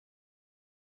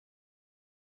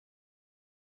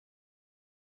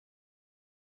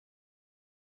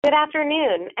Good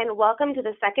afternoon, and welcome to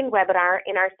the second webinar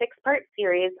in our six-part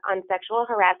series on sexual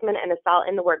harassment and assault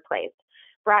in the workplace,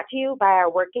 brought to you by our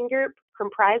working group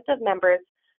comprised of members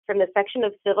from the Section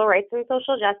of Civil Rights and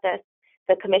Social Justice,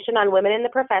 the Commission on Women in the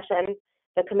Profession,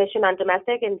 the Commission on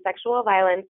Domestic and Sexual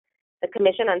Violence, the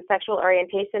Commission on Sexual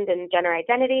Orientation and Gender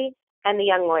Identity, and the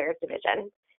Young Lawyers Division.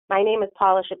 My name is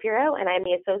Paula Shapiro, and I'm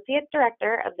the Associate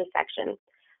Director of the Section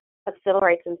of Civil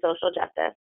Rights and Social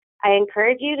Justice. I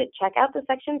encourage you to check out the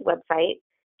section's website,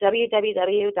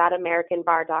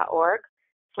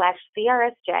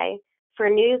 www.americanbar.org/CRSJ, for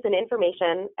news and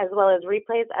information, as well as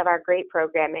replays of our great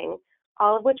programming,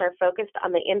 all of which are focused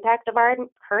on the impact of our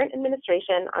current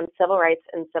administration on civil rights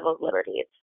and civil liberties.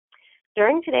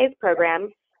 During today's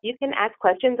program, you can ask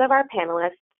questions of our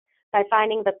panelists by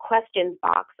finding the questions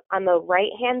box on the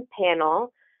right-hand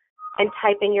panel and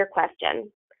typing your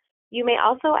question. You may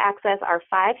also access our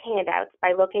 5 handouts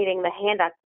by locating the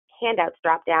handouts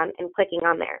drop-down and clicking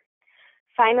on there.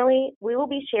 Finally, we will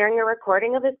be sharing a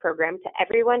recording of this program to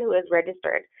everyone who is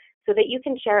registered so that you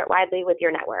can share it widely with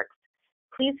your networks.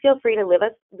 Please feel free to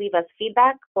leave us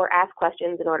feedback or ask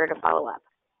questions in order to follow up.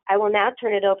 I will now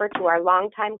turn it over to our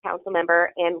longtime council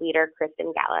member and leader,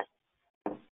 Kristen Gallus.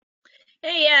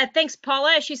 Hey, thanks,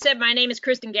 Paula. As she said, my name is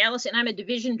Kristen Gallus, and I'm a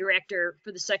division director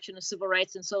for the Section of Civil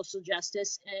Rights and Social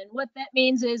Justice. And what that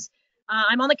means is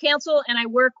I'm on the council, and I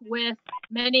work with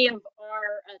many of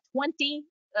our 20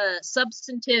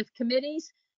 substantive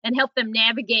committees and help them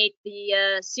navigate the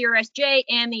CRSJ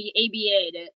and the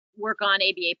ABA to work on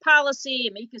ABA policy,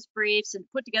 amicus briefs, and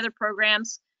put together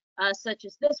programs such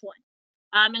as this one.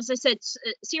 As I said,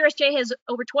 CRSJ has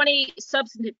over 20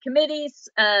 substantive committees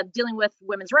dealing with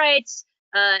women's rights,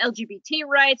 LGBT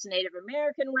rights, Native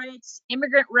American rights,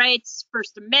 immigrant rights,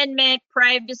 First Amendment,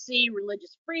 privacy,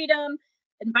 religious freedom,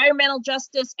 environmental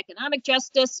justice, economic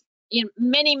justice, in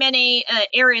many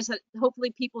areas that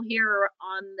hopefully people here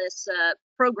on this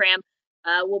program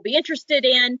will be interested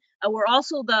in. We're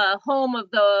also the home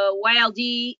of the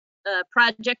YLD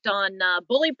project on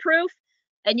bully proof,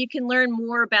 and you can learn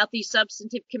more about these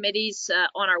substantive committees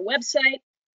on our website.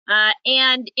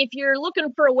 And if you're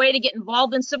looking for a way to get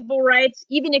involved in civil rights,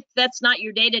 even if that's not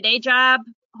your day-to-day job,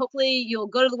 hopefully you'll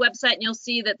go to the website and you'll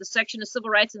see that the Section of Civil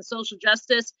Rights and Social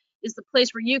Justice is the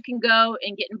place where you can go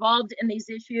and get involved in these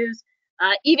issues.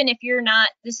 Even if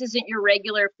this isn't your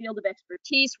regular field of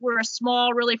expertise, we're a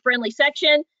small, really friendly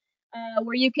section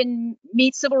where you can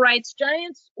meet civil rights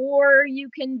giants, or you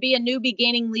can be a newbie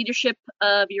gaining leadership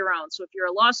of your own. So if you're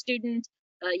a law student,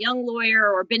 a young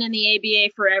lawyer, or been in the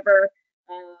ABA forever,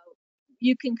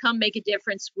 you can come make a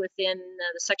difference within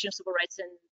the Section of Civil Rights and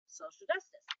Social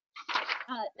Justice.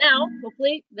 Now,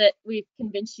 hopefully that we've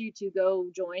convinced you to go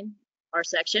join our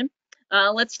section.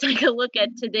 Let's take a look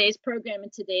at today's program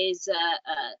and today's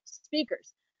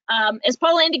speakers. As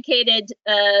Paula indicated,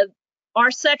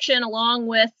 our section, along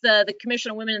with the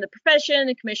Commission on Women in the Profession,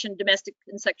 the Commission on Domestic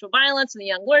and Sexual Violence, and the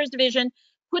Young Lawyers Division,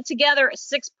 put together a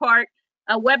 6-part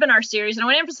webinar series. And I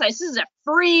want to emphasize, this is a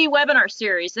free webinar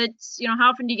series. It's, how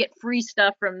often do you get free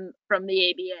stuff from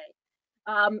the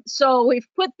ABA? So we've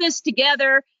put this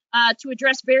together to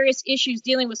address various issues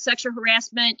dealing with sexual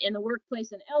harassment in the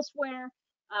workplace and elsewhere.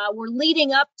 We're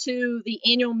leading up to the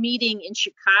annual meeting in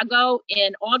Chicago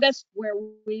in August, where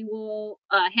we will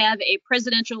have a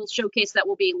presidential showcase that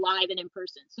will be live and in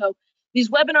person. So these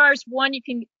webinars, one, you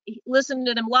can listen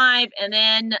to them live, and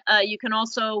then you can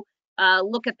also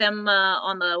look at them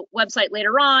on the website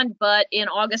later on, but in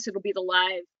August it'll be the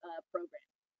live program.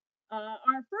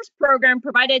 Our first program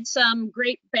provided some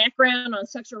great background on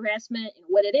sexual harassment,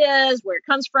 what it is, where it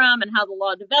comes from, and how the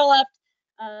law developed.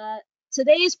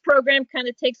 Today's program kind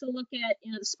of takes a look at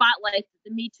the spotlight that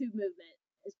the Me Too movement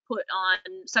has put on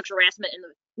sexual harassment in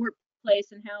the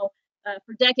workplace, and how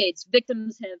for decades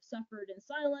victims have suffered in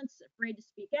silence, afraid to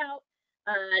speak out.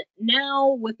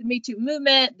 Now with the Me Too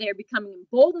movement, they're becoming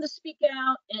emboldened to speak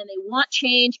out, and they want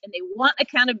change, and they want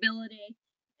accountability,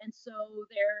 and so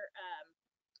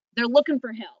they're looking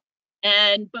for help.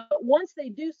 But once they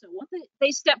do so, once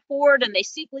they step forward and they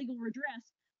seek legal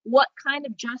redress, what kind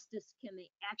of justice can they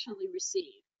actually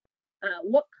receive?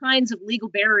 What kinds of legal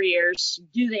barriers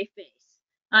do they face?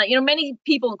 Many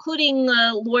people, including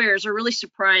lawyers, are really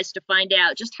surprised to find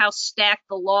out just how stacked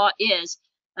the law is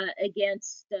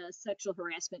against sexual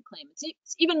harassment claimants.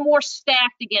 It's even more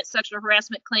stacked against sexual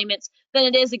harassment claimants than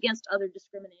it is against other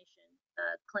discrimination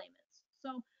claimants.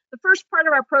 So the first part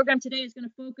of our program today is going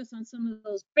to focus on some of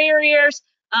those barriers,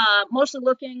 mostly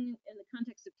looking in the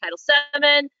context of Title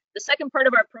VII. The second part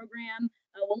of our program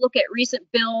will look at recent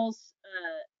bills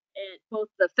at both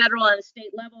the federal and the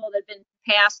state level that have been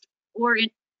passed or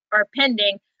are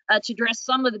pending to address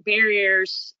some of the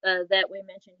barriers that we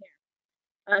mentioned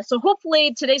here. So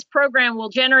hopefully today's program will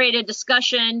generate a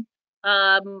discussion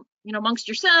amongst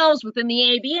yourselves within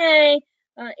the ABA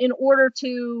in order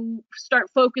to start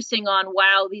focusing on,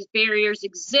 wow, these barriers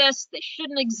exist, they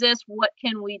shouldn't exist, what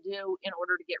can we do in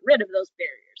order to get rid of those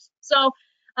barriers? So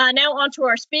now on to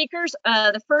our speakers.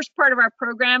 The first part of our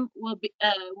program will be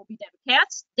Debra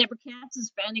Katz. Debra Katz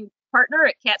is founding partner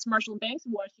at Katz, Marshall & Banks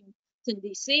in Washington,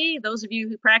 D.C. Those of you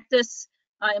who practice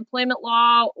employment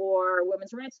law or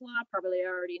women's rights law probably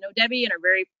already know Debbie and are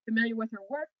very familiar with her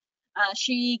work.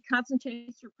 She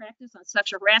concentrates her practice on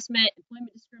sexual harassment,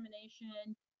 employment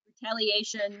discrimination,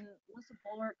 retaliation,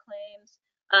 whistleblower claims,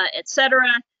 etc.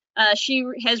 She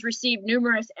has received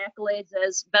numerous accolades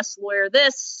as best lawyer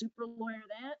this, super lawyer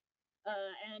that,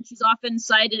 and she's often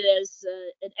cited as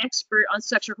an expert on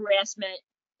sexual harassment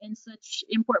in such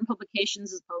important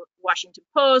publications as the Washington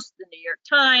Post, the New York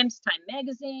Times, Time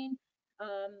Magazine.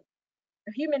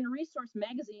 Human Resource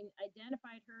Magazine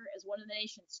identified her as one of the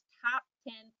nation's top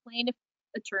 10 plaintiff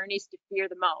attorneys to fear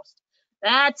the most.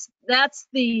 That's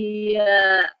the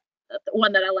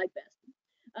one that I like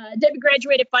best. Debbie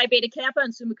graduated Phi Beta Kappa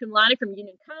and summa cum laude from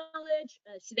Union College.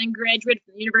 She then graduated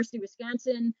from the University of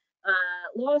Wisconsin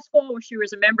Law School, where she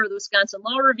was a member of the Wisconsin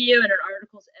Law Review and an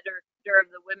articles editor of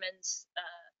the Women's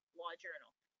Law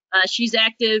Journal. She's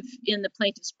active in the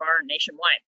plaintiffs' bar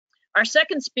nationwide. Our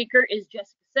second speaker is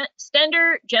Jessica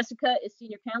Stender. Jessica is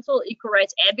senior counsel, equal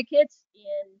rights advocates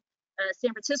in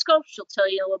San Francisco. She'll tell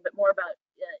you a little bit more about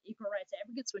equal rights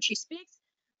advocates when she speaks.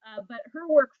 But her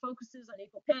work focuses on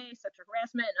equal pay, sexual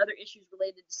harassment, and other issues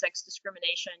related to sex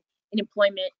discrimination in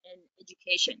employment and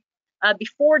education.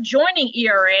 Before joining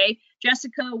ERA,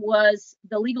 Jessica was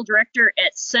the legal director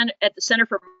at the Center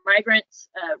for Migrant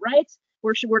Rights,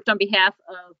 where she worked on behalf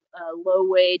of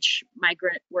low-wage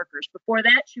migrant workers. Before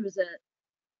that, she was a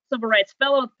civil rights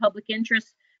fellow of public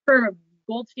interest firm of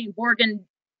Goldstein, Borgen,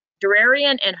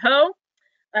 Durarian, and Ho.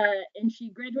 And she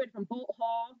graduated from Bolt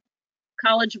Hall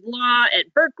College of Law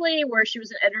at Berkeley, where she was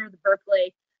an editor of the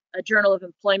Berkeley Journal of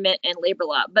Employment and Labor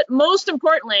Law. But most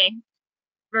importantly,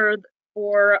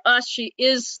 for us, she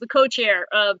is the co-chair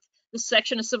of the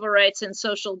section of Civil Rights and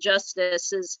Social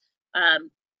Justice's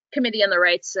Committee on the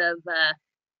Rights of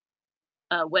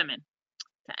Women.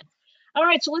 Okay. All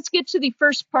right, so let's get to the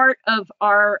first part of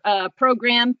our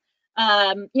program.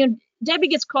 Debbie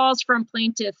gets calls from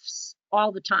plaintiffs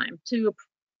all the time to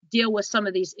deal with some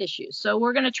of these issues. So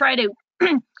we're going to try to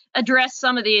address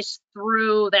some of these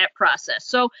through that process.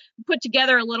 So we put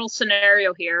together a little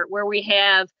scenario here where we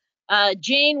have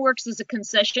Jane works as a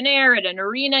concessionaire at an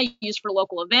arena used for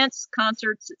local events,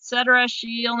 concerts, etc.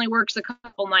 She only works a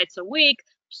couple nights a week,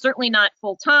 certainly not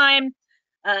full time.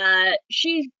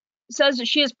 She says that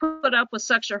she has put up with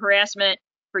sexual harassment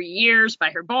for years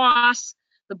by her boss.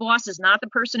 The boss is not the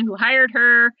person who hired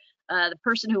her. The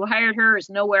person who hired her is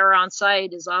nowhere on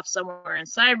site, is off somewhere in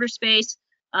cyberspace.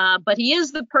 But he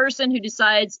is the person who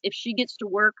decides if she gets to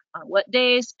work on what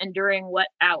days and during what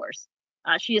hours.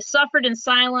 She has suffered in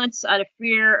silence out of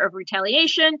fear of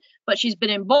retaliation, but she's been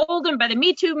emboldened by the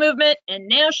Me Too movement, and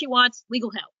now she wants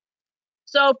legal help.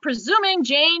 So presuming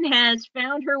Jane has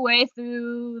found her way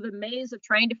through the maze of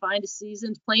trying to find a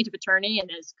seasoned plaintiff attorney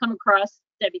and has come across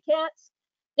Debbie Katz,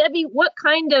 Debbie,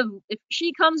 if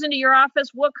she comes into your office,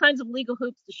 what kinds of legal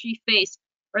hoops does she face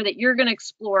or that you're going to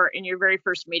explore in your very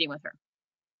first meeting with her?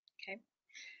 Okay.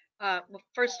 Well,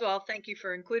 first of all, thank you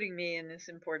for including me in this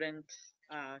important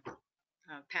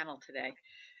panel today.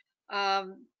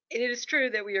 It is true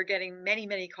that we are getting many,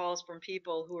 many calls from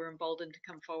people who are emboldened to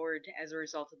come forward as a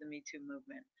result of the Me Too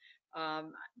movement.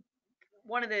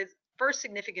 One of the first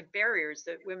significant barriers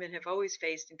that women have always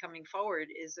faced in coming forward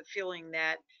is the feeling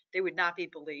that they would not be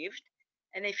believed,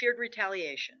 and they feared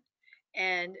retaliation.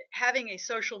 And having a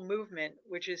social movement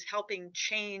which is helping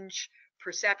change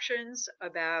perceptions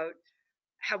about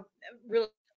how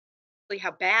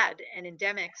bad and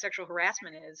endemic sexual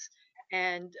harassment is,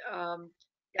 and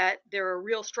that there are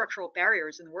real structural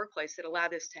barriers in the workplace that allow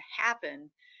this to happen,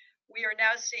 we are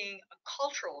now seeing a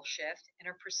cultural shift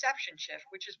and a perception shift,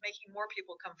 which is making more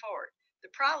people come forward.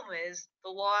 The problem is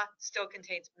the law still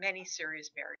contains many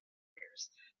serious barriers.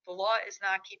 The law is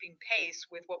not keeping pace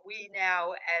with what we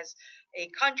now as a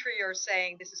country are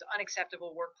saying this is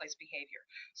unacceptable workplace behavior.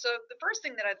 So the first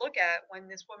thing that I look at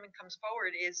when this woman comes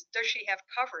forward is, does she have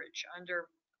coverage under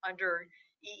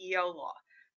EEO law?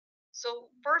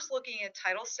 So first, looking at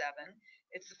Title VII,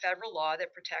 it's the federal law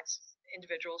that protects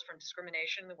individuals from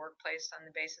discrimination in the workplace on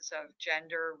the basis of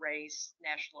gender, race,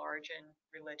 national origin,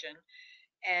 religion.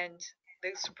 And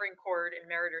the Supreme Court in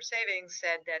Moderator Savings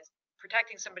said that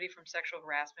protecting somebody from sexual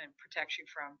harassment protects you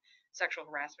from sexual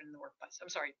harassment in the workplace.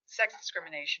 I'm sorry, sex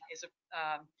discrimination is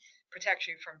protects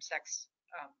you from sex.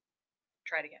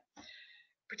 Try it again.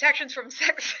 Protections from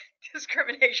sex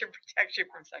discrimination protects you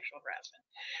from sexual harassment.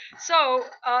 So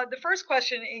the first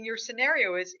question in your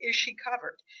scenario is she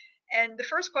covered? And the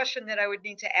first question that I would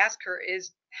need to ask her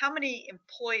is, how many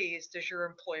employees does your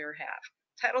employer have?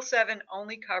 Title VII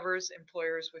only covers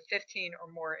employers with 15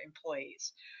 or more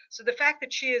employees. So the fact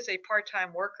that she is a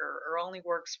part-time worker or only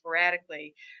works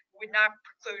sporadically would not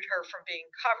preclude her from being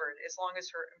covered as long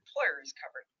as her employer is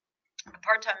covered. A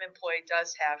part-time employee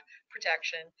does have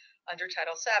protection under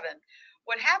Title VII.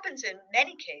 What happens in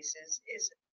many cases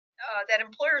is that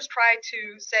employers try to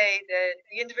say that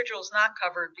the individual is not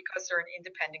covered because they're an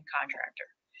independent contractor.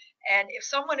 And if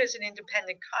someone is an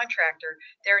independent contractor,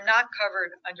 they're not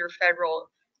covered under federal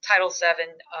Title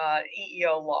VII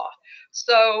EEO law.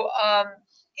 So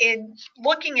in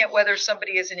looking at whether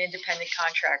somebody is an independent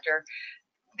contractor,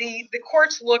 the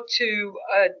courts look to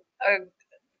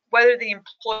whether the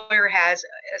employer has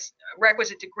a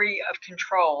requisite degree of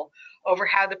control over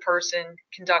how the person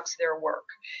conducts their work.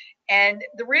 And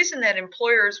the reason that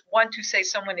employers want to say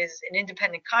someone is an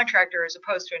independent contractor as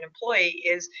opposed to an employee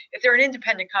is if they're an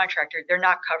independent contractor, they're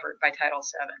not covered by Title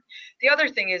VII. The other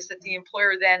thing is that the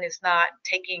employer then is not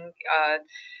taking,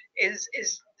 is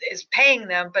paying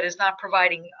them, but is not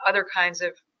providing other kinds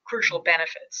of crucial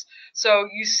benefits. So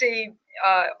you see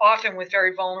often with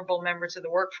very vulnerable members of the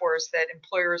workforce that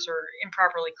employers are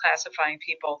improperly classifying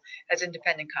people as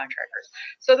independent contractors.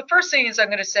 So the first thing is I'm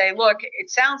going to say, look, it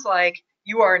sounds like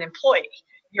you are an employee.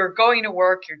 You're going to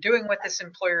work, you're doing what this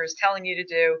employer is telling you to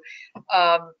do.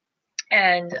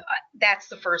 And that's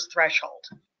the first threshold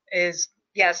is,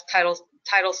 yes, Title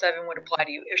VII would apply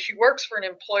to you. If she works for an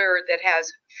employer that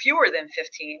has fewer than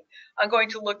 15, I'm going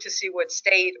to look to see what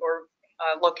state or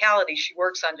locality she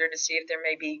works under to see if there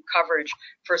may be coverage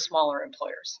for smaller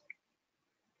employers.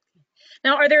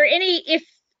 Now, are there any,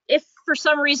 if for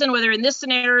some reason, whether in this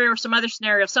scenario or some other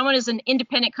scenario, if someone is an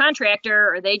independent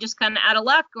contractor, are they just kind of out of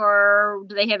luck, or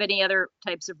do they have any other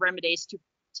types of remedies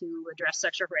to address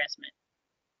sexual harassment?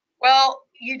 Well,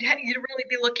 you'd really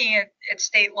be looking at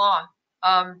state law.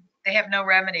 They have no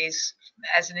remedies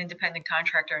as an independent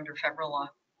contractor under federal law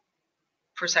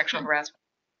for sexual harassment.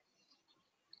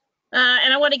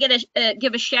 And I want to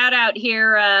give a shout out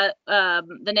here.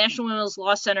 The National Women's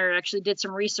Law Center actually did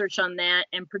some research on that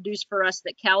and produced for us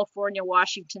that California,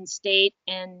 Washington State,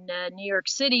 and New York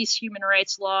City's human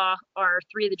rights law are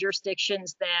three of the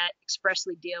jurisdictions that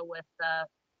expressly deal with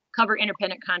cover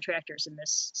independent contractors in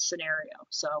this scenario.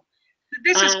 So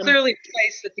this is clearly a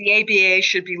place that the ABA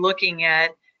should be looking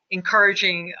at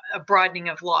encouraging a broadening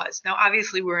of laws. Now,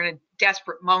 obviously, we're in a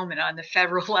desperate moment on the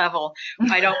federal level.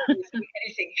 I don't see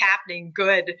anything happening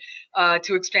good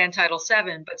to expand Title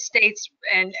VII, but states,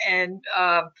 and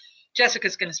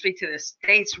Jessica's going to speak to this,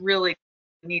 states really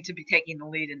need to be taking the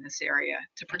lead in this area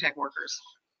to protect workers.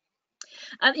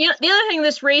 The other thing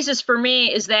this raises for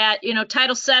me is that,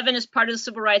 Title VII is part of the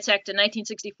Civil Rights Act in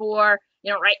 1964.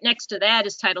 Right next to that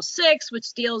is Title VI,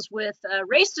 which deals with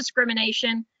race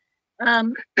discrimination.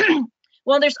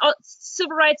 Well, there's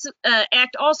Civil Rights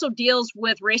Act also deals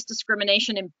with race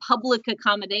discrimination in public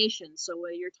accommodations. So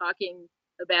whether you're talking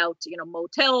about,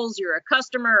 motels, you're a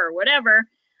customer or whatever,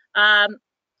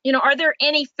 are there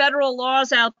any federal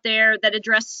laws out there that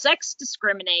address sex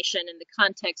discrimination in the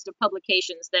context of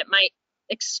publications that might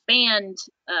expand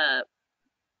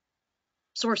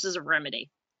sources of remedy?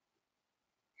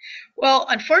 Well,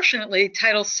 unfortunately,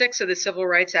 Title VI of the Civil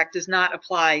Rights Act does not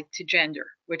apply to gender,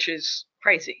 which is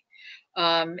crazy.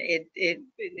 It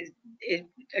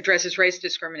addresses race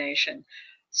discrimination.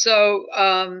 So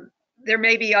there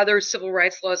may be other civil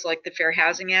rights laws like the Fair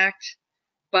Housing Act,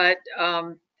 but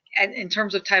and in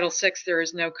terms of Title VI, there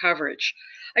is no coverage.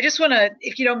 I just want to,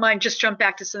 if you don't mind, just jump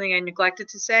back to something I neglected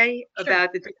to say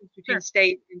about the difference between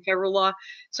state and federal law.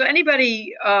 So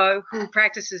anybody who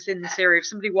practices in this area, if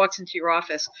somebody walks into your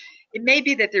office, it may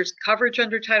be that there's coverage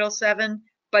under Title VII,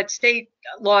 but state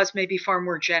laws may be far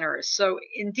more generous. So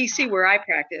in DC, where I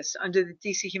practice, under the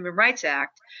DC Human Rights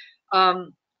Act,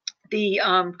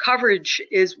 the coverage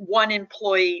is one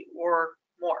employee or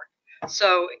more.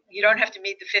 So you don't have to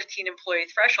meet the 15 employee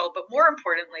threshold, but more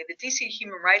importantly, the DC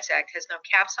Human Rights Act has no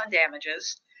caps on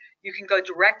damages. You can go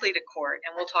directly to court,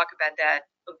 and we'll talk about that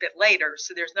a bit later.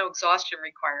 So there's no exhaustion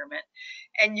requirement.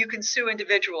 And you can sue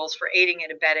individuals for aiding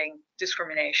and abetting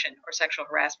discrimination or sexual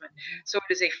harassment. So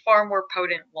it is a far more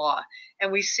potent law.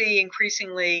 And we see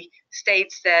increasingly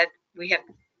states that we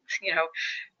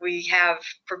have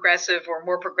progressive or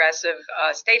more progressive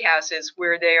state houses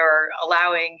where they are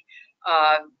allowing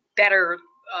better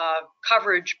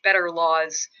coverage, better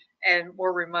laws, and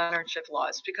more remunerative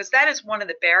laws, because that is one of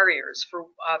the barriers for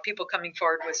people coming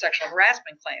forward with sexual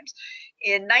harassment claims.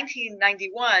 In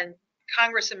 1991,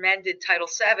 Congress amended Title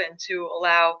VII to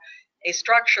allow a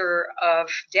structure of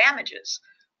damages.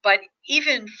 But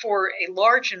even for a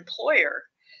large employer,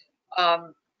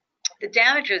 the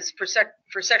damages for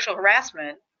sexual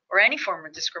harassment or any form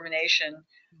of discrimination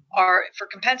are, for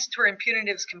compensatory and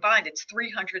punitives combined, it's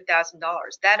 $300,000.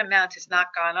 That amount has not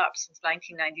gone up since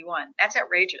 1991. That's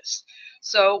outrageous.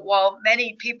 So while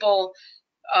many people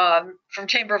from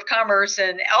Chamber of Commerce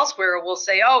and elsewhere will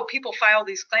say, oh, people file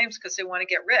these claims because they want to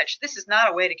get rich. This is not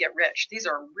a way to get rich. These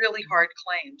are really hard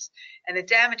claims, and the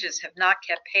damages have not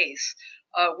kept pace.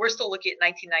 We're still looking at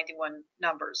 1991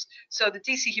 numbers. So the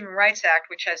DC Human Rights Act,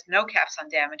 which has no caps on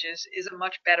damages, is a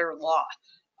much better law.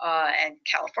 And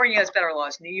California has better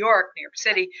laws, New York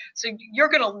City. So you're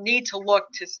going to need to look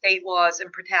to state laws and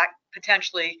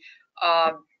potentially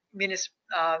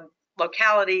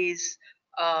localities,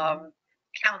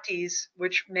 counties,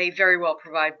 which may very well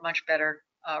provide much better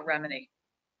remedy.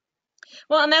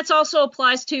 Well, and that also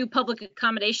applies to public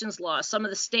accommodations laws. Some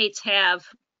of the states have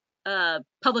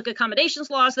public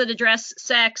accommodations laws that address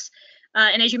sex.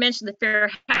 And as you mentioned, the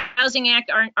Fair Housing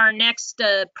Act, our next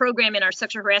program in our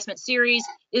sexual harassment series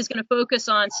is going to focus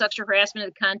on sexual harassment in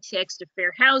the context of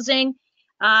fair housing.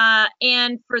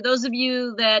 And for those of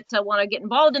you that want to get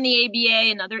involved in the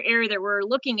ABA, another area that we're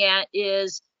looking at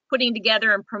is putting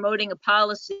together and promoting a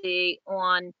policy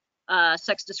on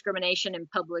sex discrimination in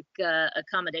public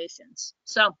accommodations.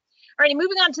 So, all right,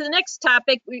 moving on to the next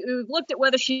topic, we've looked at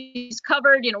whether she's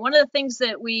covered. You know, one of the things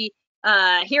that we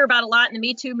hear about a lot in the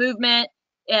Me Too movement,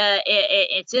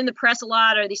 it's in the press a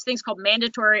lot, are these things called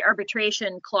mandatory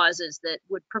arbitration clauses that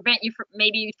would prevent you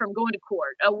from going to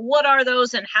court. What are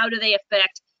those, and how do they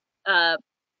affect the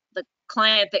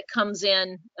client that comes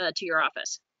in to your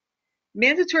office?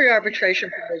 Mandatory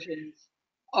arbitration provisions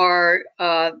are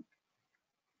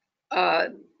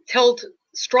held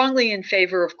strongly in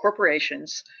favor of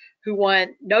corporations who want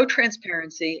no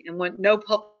transparency and want no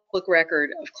public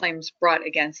record of claims brought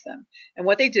against them. And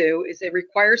what they do is they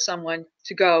require someone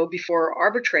to go before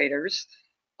arbitrators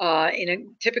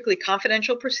in typically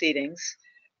confidential proceedings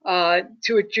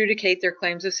to adjudicate their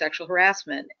claims of sexual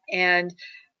harassment. And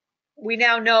we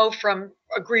now know from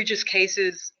egregious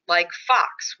cases like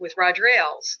Fox with Roger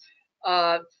Ailes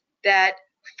that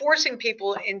forcing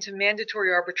people into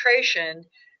mandatory arbitration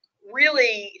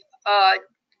really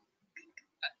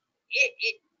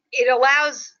it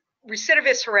allows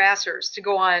recidivist harassers to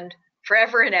go on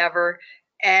forever and ever,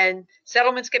 and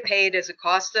settlements get paid as a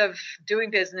cost of doing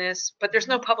business, but there's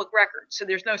no public record, so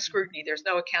there's no scrutiny, there's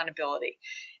no accountability.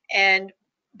 And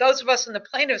those of us in the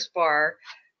plaintiffs' bar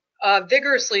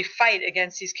vigorously fight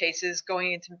against these cases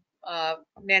going into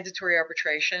mandatory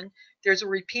arbitration. There's a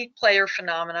repeat player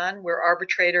phenomenon where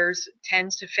arbitrators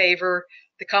tends to favor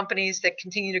the companies that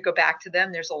continue to go back to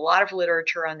them. There's a lot of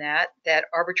literature on that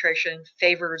arbitration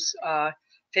favors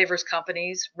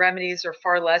companies. Remedies are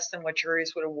far less than what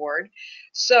juries would award.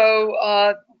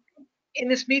 So in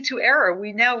this Me Too era,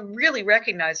 we now really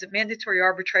recognize that mandatory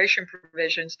arbitration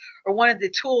provisions are one of the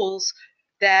tools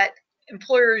that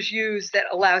employers use that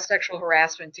allow sexual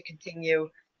harassment to continue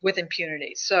with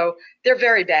impunity. So they're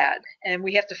very bad, and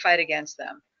we have to fight against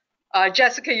them.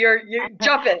 Jessica, you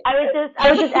jump in.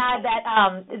 I would just add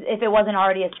that if it wasn't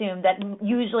already assumed, that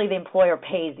usually the employer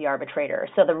pays the arbitrator.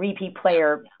 So the repeat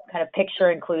player kind of picture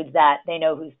includes that. They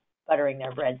know who's buttering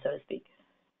their bread, so to speak.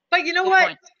 But you know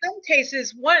what? In some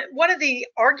cases, one of the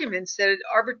arguments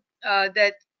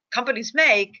that companies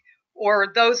make,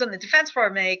 or those on the defense bar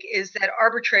make, is that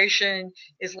arbitration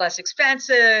is less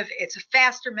expensive, it's a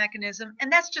faster mechanism,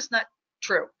 and that's just not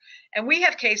true. And we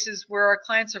have cases where our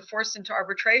clients are forced into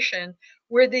arbitration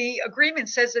where the agreement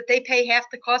says that they pay half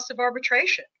the cost of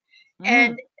arbitration.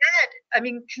 And that, I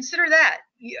mean, consider that,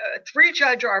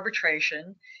 3-judge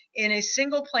arbitration in a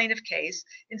single plaintiff case,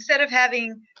 instead of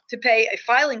having to pay a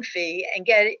filing fee and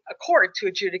get a court to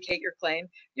adjudicate your claim,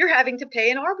 you're having to pay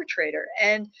an arbitrator.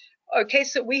 And a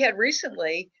case that we had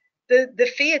recently,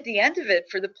 the fee at the end of it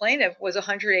for the plaintiff was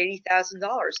 $180,000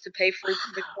 to pay for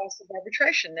the cost of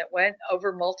arbitration that went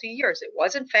over multi-years. It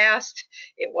wasn't fast,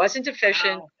 it wasn't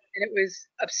efficient, and it was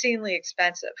obscenely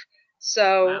expensive.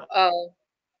 So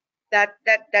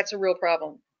that's a real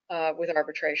problem with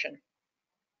arbitration.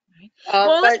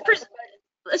 Well,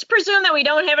 let's presume that we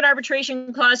don't have an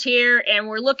arbitration clause here, and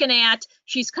we're looking at,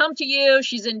 she's come to you,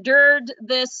 she's endured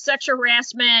this sexual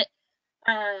harassment.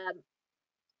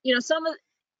 You know,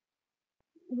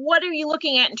 what are you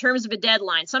looking at in terms of a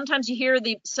deadline? Sometimes you hear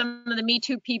some of the Me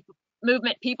Too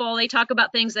movement people, they talk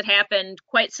about things that happened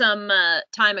quite some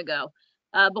time ago.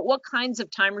 But what kinds of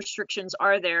time restrictions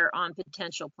are there on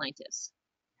potential plaintiffs?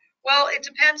 Well, it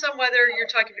depends on whether you're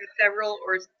talking about federal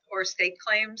or state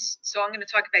claims. So I'm going to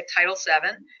talk about Title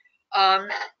VII.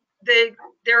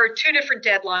 There are two different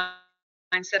deadlines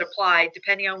that apply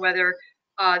depending on whether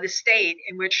the state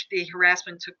in which the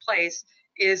harassment took place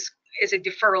is a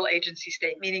deferral agency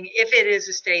state, meaning if it is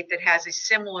a state that has a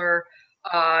similar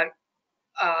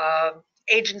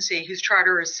agency whose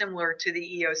charter is similar to the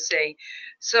EOC.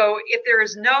 So if there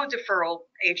is no deferral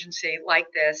agency like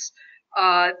this,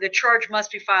 the charge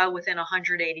must be filed within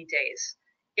 180 days.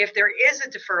 If there is a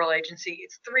deferral agency,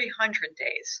 it's 300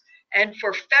 days. And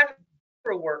for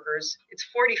federal workers, it's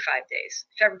 45 days,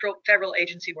 federal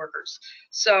agency workers.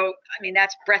 So, I mean,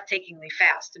 that's breathtakingly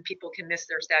fast, and people can miss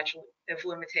their statute of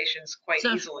limitations quite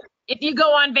easily. If you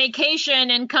go on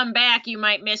vacation and come back, you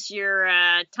might miss your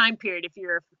time period if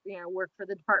you're, work for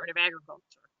the Department of Agriculture.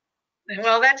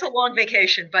 Well, that's a long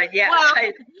vacation, but yes,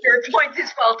 well, your point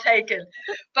is well taken.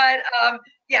 But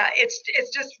yeah,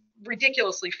 it's just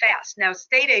ridiculously fast. Now,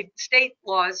 state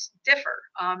laws differ.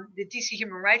 The DC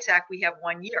Human Rights Act, we have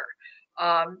 1 year.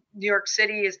 New York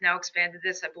City has now expanded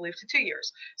this, I believe, to 2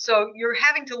 years. So you're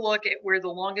having to look at where the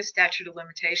longest statute of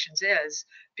limitations is,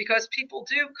 because people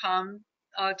do come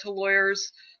to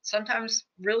lawyers sometimes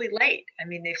really late. I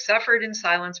mean, they've suffered in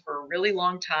silence for a really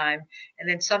long time, and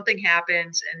then something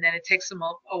happens, and then it takes them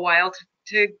a while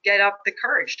to get up the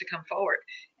courage to come forward.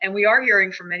 And we are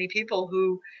hearing from many people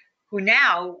who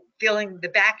now, feeling the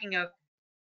backing of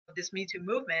this Me Too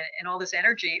movement and all this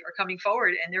energy, are coming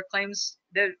forward, and their claims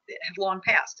that have long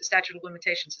passed. The statute of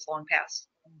limitations has long passed.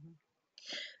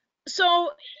 So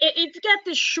if you've got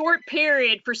this short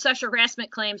period for sexual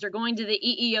harassment claims or going to the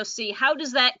EEOC, how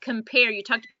does that compare? You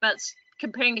talked about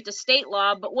comparing it to state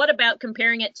law, but what about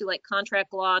comparing it to like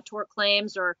contract law, tort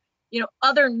claims, or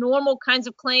other normal kinds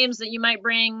of claims that you might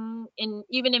bring in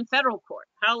even in federal court?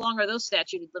 How long are those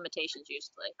statute of limitations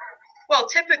usually? Well,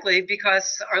 typically,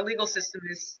 because our legal system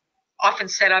is often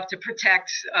set up to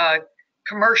protect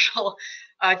commercial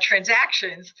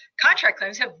transactions, contract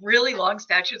claims have really long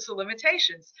statutes of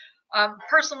limitations.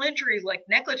 Personal injury, like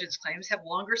negligence claims, have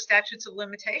longer statutes of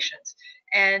limitations.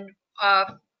 And a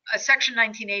Section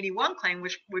 1981 claim,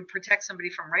 which would protect somebody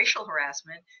from racial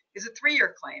harassment, is a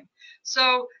 3-year claim.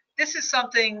 So this is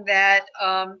something that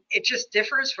it just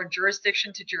differs from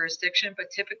jurisdiction to jurisdiction, but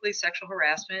typically sexual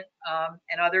harassment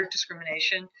and other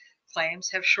discrimination claims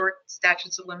have short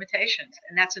statutes of limitations.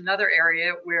 And that's another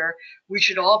area where we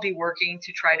should all be working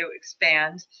to try to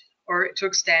expand or to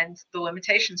extend the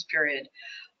limitations period.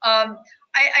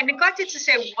 I neglected to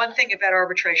say one thing about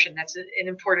arbitration that's an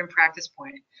important practice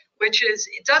point, which is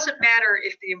it doesn't matter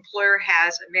if the employer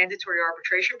has a mandatory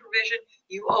arbitration provision,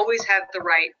 you always have the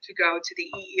right to go to the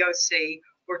EEOC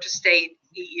or to state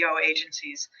EEO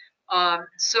agencies.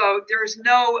 So there's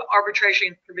no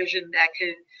arbitration provision that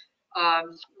could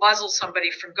muzzle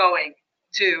somebody from going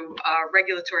to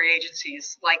regulatory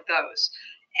agencies like those.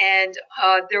 And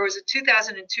there was a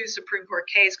 2002 Supreme Court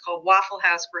case called Waffle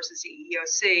House versus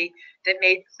EEOC that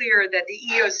made clear that the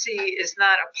EEOC is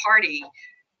not a party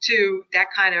to that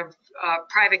kind of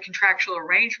private contractual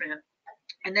arrangement,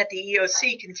 and that the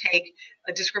EEOC can take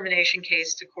a discrimination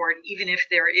case to court even if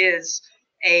there is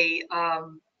a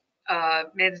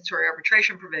mandatory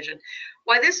arbitration provision.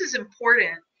 Why this is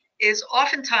important is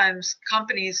oftentimes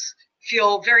companies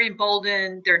feel very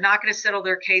emboldened, they're not going to settle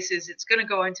their cases, it's going to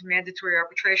go into mandatory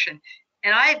arbitration.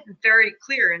 And I'm very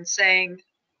clear in saying,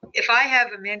 if I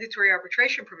have a mandatory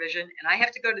arbitration provision and I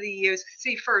have to go to the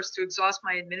EEOC first to exhaust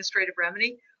my administrative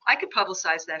remedy, I could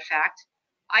publicize that fact.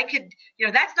 I could,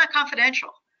 that's not confidential.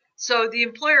 So the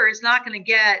employer is not going to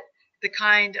get the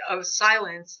kind of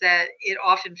silence that it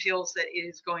often feels that it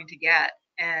is going to get.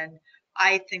 And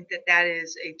I think that that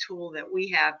is a tool that we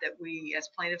have, that we as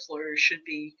plaintiffs lawyers should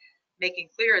be making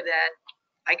clear that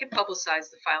I can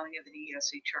publicize the filing of an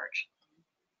EEOC charge.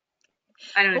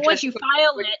 I don't know. But once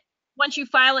you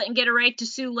file it and get a right to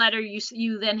sue letter,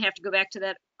 you then have to go back to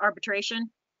that arbitration.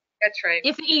 That's right.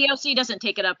 If the EEOC doesn't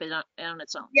take it up on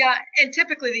its own. Yeah, and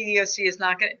typically the EEOC is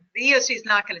not going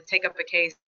to take up a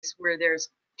case where there's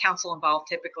counsel involved.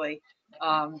 Typically,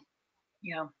 All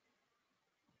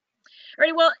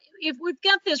right, well, if we've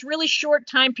got this really short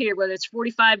time period, whether it's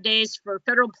 45 days for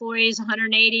federal employees,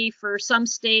 180 for some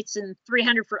states, and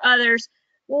 300 for others,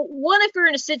 well, what if we're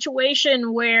in a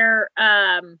situation where,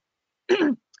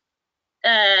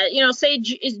 say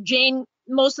Jane,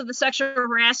 most of the sexual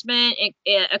harassment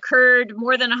occurred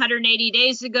more than 180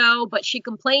 days ago, but she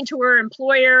complained to her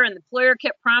employer, and the employer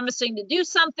kept promising to do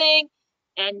something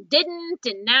and didn't,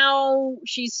 and now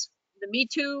she's the Me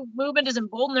Too movement has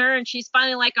emboldened her, and she's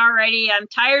finally like, alrighty, I'm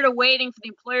tired of waiting for the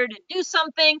employer to do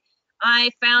something.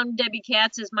 I found Debbie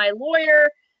Katz as my lawyer.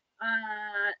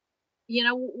 You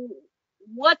know,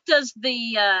 what does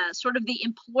the sort of the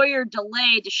employer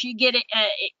delay? Does she get it?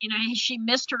 You know, has she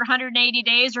missed her 180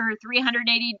 days or her 300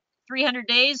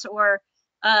 days, or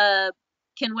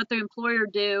can what the employer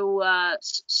do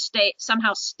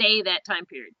somehow stay that time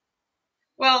period?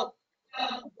 Well,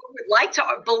 we'd like to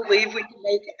believe we can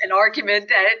make an argument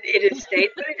that it is state,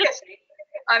 but it isn't.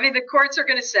 I mean, the courts are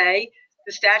going to say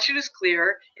the statute is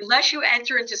clear unless you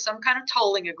enter into some kind of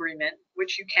tolling agreement,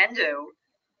 which you can do.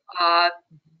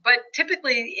 But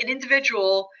typically, an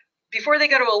individual, before they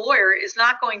go to a lawyer, is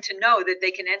not going to know that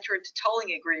they can enter into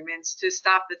tolling agreements to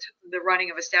stop the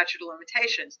running of a statute of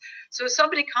limitations. So if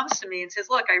somebody comes to me and says,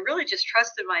 look, I really just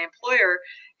trusted my employer,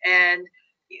 and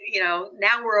you know,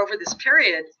 now we're over this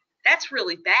period, that's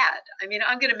really bad. I mean,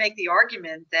 I'm going to make the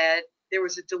argument that there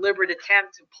was a deliberate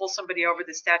attempt to pull somebody over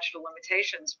the statute of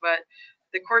limitations, but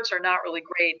the courts are not really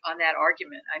great on that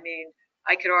argument. I mean,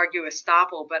 I could argue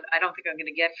estoppel, but I don't think I'm going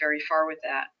to get very far with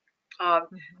that.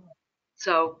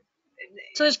 So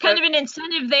there's kind of an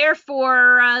incentive there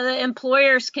for the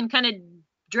employers can kind of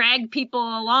drag people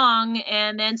along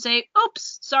and then say,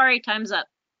 oops, sorry, time's up.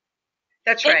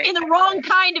 That's right. In the wrong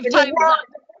kind of time's up.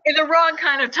 In the wrong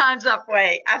kind of time's up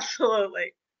way,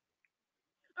 absolutely.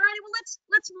 All right, well,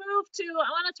 let's move to, I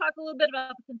want to talk a little bit about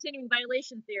the continuing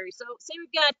violation theory. So say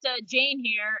we've got Jane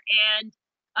here, and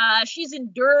she's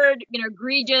endured, you know,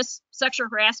 egregious sexual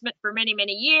harassment for many,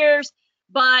 many years,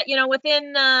 but, you know,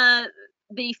 within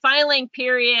the filing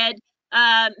period,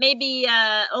 maybe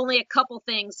only a couple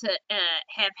things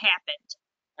have happened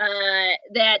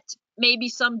that maybe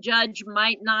some judge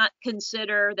might not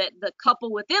consider that the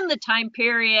couple within the time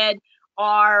period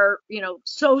are, you know,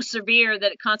 so severe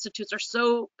that it constitutes or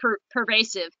so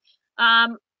pervasive.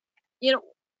 You know,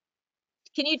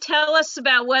 can you tell us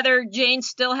about whether Jane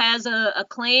still has a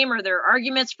claim, or there are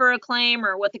arguments for a claim,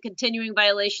 or what the continuing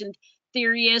violation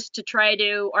theory is to try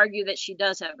to argue that she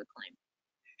does have a claim?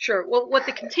 Sure. Well, what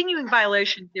the continuing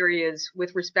violation theory is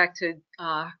with respect to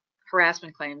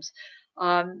harassment claims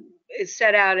is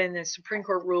set out in the Supreme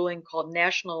Court ruling called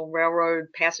National Railroad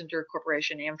Passenger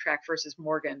Corporation, Amtrak versus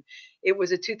Morgan. It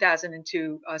was a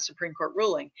 2002 Supreme Court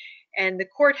ruling. And the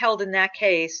court held in that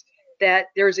case that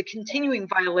there is a continuing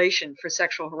violation for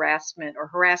sexual harassment or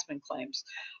harassment claims,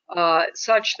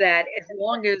 such that as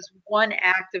long as one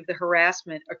act of the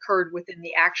harassment occurred within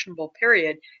the actionable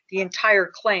period, the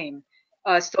entire claim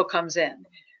still comes in.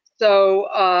 So,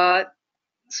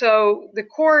 so the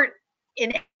court,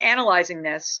 in analyzing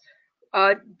this,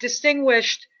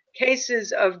 distinguished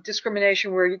cases of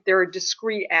discrimination where there are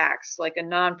discrete acts, like a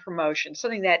non-promotion,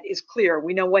 something that is clear,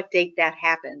 we know what date that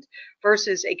happened,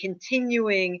 versus a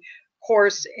continuing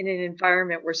course in an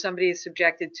environment where somebody is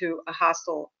subjected to a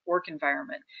hostile work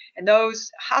environment. And those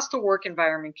hostile work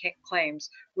environment claims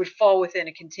would fall within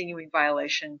a continuing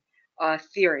violation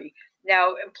theory.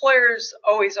 Now, employers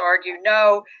always argue,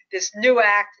 no, this new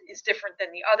act is different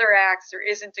than the other acts. There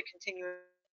isn't a continuing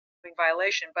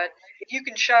violation. But if you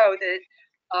can show that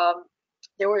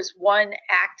there was one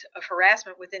act of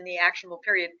harassment within the actionable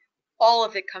period, all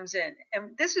of it comes in.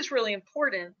 And this is really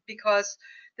important because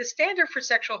the standard for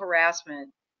sexual harassment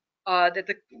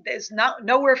is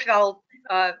nowhere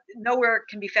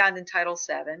can be found in Title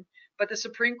VII, but the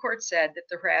Supreme Court said that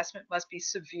the harassment must be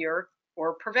severe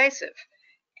or pervasive.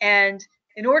 And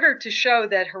in order to show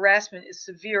that harassment is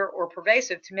severe or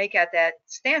pervasive, to make out that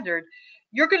standard,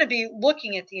 you're going to be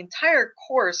looking at the entire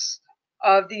course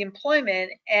of the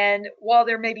employment. And while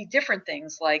there may be different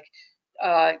things like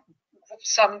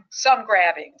some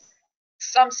grabbing,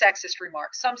 some sexist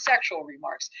remarks, some sexual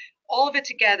remarks, all of it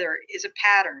together is a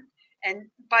pattern. And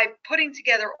by putting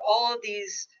together all of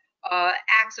these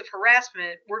acts of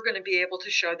harassment, we're going to be able to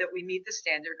show that we meet the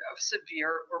standard of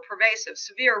severe or pervasive.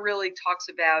 Severe really talks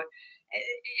about,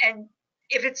 and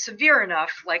if it's severe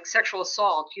enough, like sexual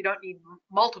assault, you don't need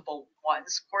multiple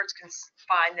ones. Courts can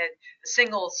find that a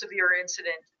single severe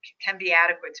incident can be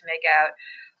adequate to make out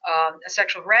a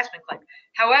sexual harassment claim.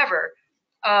 However,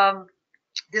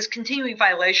 this continuing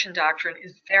violation doctrine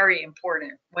is very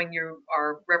important when you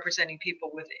are representing people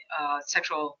with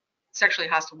sexually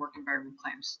hostile work environment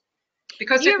claims.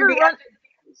 Because do you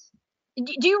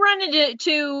run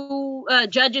into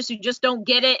judges who just don't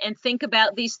get it and think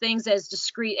about these things as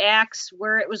discrete acts,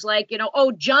 where it was like, you know,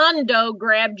 oh, John Doe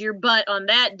grabbed your butt on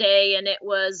that day, and it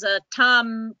was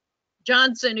Tom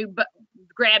Johnson who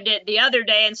grabbed it the other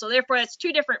day, and so therefore it's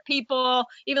two different people,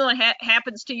 even though it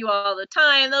happens to you all the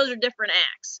time. Those are different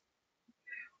acts.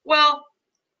 Well,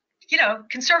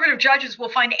 conservative judges will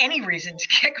find any reason to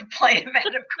kick a plaintiff out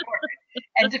of court,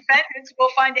 and defendants will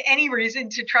find any reason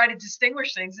to try to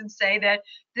distinguish things and say that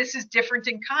this is different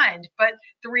in kind. But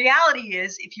the reality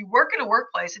is, if you work in a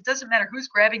workplace, it doesn't matter who's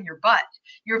grabbing your butt.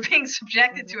 You're being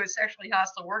subjected to a sexually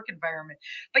hostile work environment.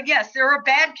 But yes, there are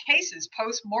bad cases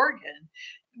post-Morgan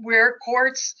where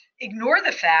courts ignore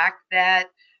the fact that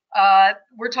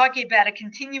we're talking about a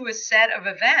continuous set of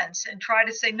events and try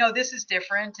to say, no, this is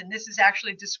different and this is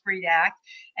actually a discrete act,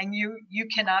 and you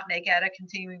cannot make out a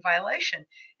continuing violation.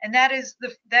 And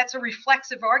that's a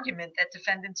reflexive argument that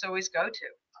defendants always go to.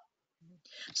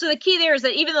 So the key there is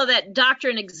that even though that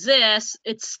doctrine exists,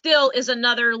 it still is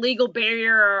another legal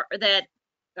barrier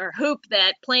or hoop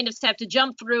that plaintiffs have to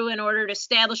jump through in order to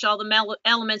establish all the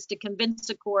elements to convince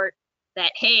a court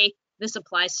that, hey, this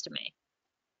applies to me.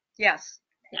 Yes.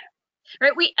 Yeah. All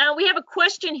right. We have a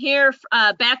question here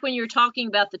back when you were talking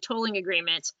about the tolling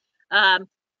agreements.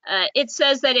 It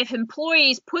says that if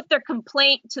employees put their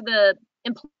complaint to the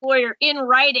employer in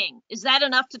writing, is that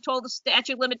enough to toll the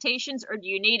statute of limitations, or do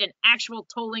you need an actual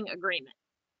tolling agreement?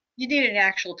 You need an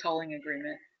actual tolling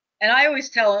agreement. And I always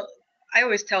tell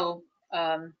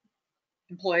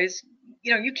employees,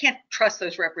 you can't trust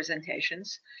those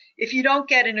representations. If you don't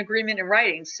get an agreement in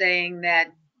writing saying that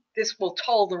this will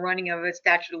toll the running of a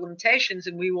statute of limitations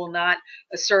and we will not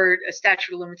assert a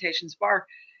statute of limitations bar,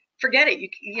 forget it.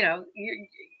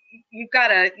 You've got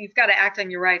to act on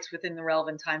your rights within the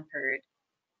relevant time period.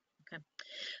 Okay.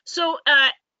 So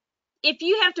if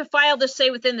you have to file this, say,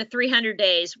 within the 300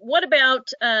 days, what about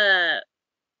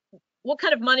what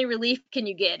kind of money relief can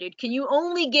you get? Can you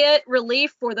only get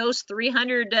relief for those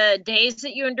 300 days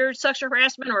that you endured sexual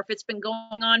harassment, or if it's been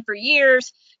going on for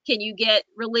years, can you get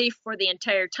relief for the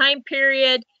entire time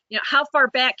period? How far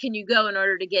back can you go in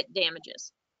order to get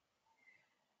damages?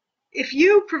 If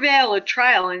you prevail at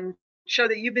trial and show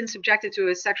that you've been subjected to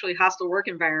a sexually hostile work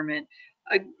environment,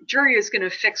 a jury is going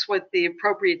to fix what the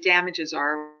appropriate damages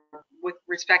are with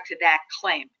respect to that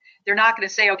claim. They're not going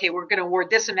to say, okay, we're going to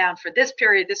award this amount for this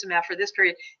period, this amount for this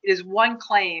period. It is one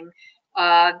claim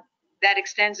that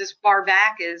extends as far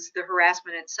back as the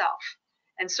harassment itself.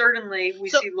 And certainly we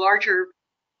see larger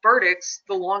verdicts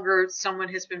the longer someone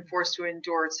has been forced to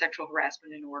endure sexual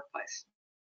harassment in a workplace.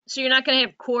 So you're not going to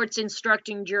have courts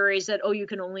instructing juries that, oh, you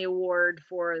can only award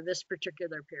for this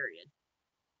particular period.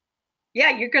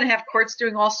 Yeah, you're going to have courts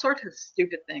doing all sorts of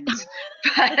stupid things.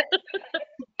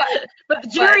 But the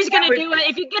jury's going to do it.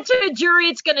 If you get to a jury,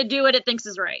 it's going to do what it thinks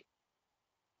is right.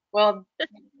 Well,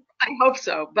 I hope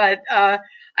so. But I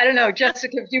don't know,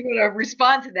 Jessica, if you want to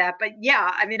respond to that. But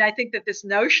yeah, I mean, I think that this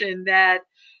notion that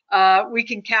we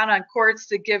can count on courts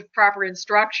to give proper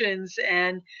instructions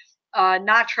and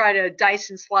not try to dice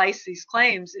and slice these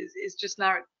claims is just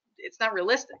not, it's not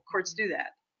realistic. Courts do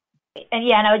that. And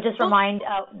yeah, and I would just remind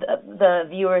the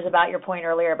viewers about your point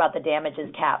earlier about the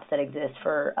damages caps that exist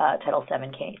for Title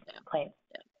VII claims.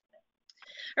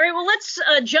 All right, well, let's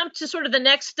jump to sort of the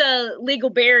next legal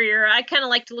barrier. I kind of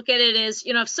like to look at it as,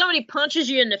 if somebody punches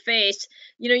you in the face,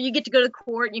 you get to go to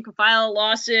court and you can file a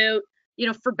lawsuit,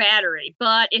 for battery.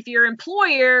 But if your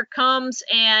employer comes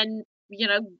and,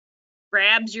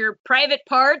 grabs your private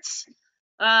parts,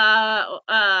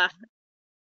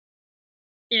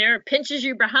 pinches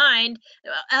you behind,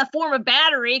 a form of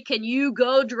battery, can you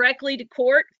go directly to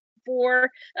court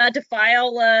to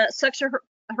file a sexual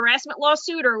harassment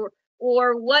lawsuit, or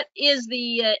what is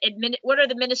what are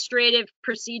the administrative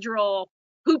procedural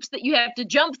hoops that you have to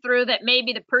jump through that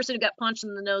maybe the person who got punched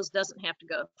in the nose doesn't have to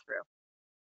go through?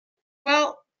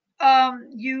 Well,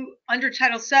 you under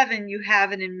Title VII, you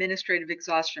have an administrative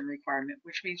exhaustion requirement,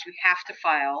 which means you have to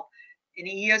file an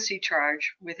EEOC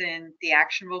charge within the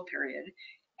actionable period.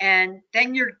 And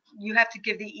then you have to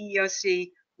give the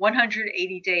EEOC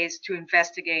 180 days to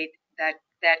investigate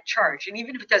that charge. And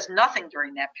even if it does nothing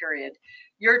during that period,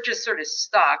 you're just sort of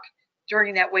stuck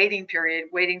during that waiting period,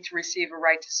 waiting to receive a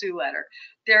right to sue letter.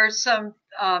 There's some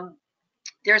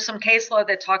case law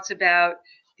that talks about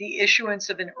the issuance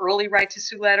of an early right to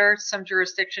sue letter. Some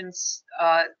jurisdictions,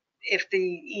 if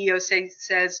the EEOC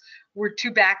says we're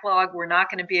too backlogged, we're not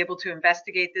going to be able to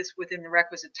investigate this within the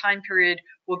requisite time period,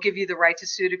 we'll give you the right to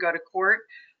sue to go to court.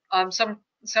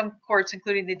 Some courts,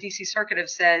 including the DC Circuit, have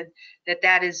said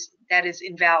that is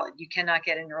invalid. You cannot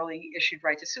get an early issued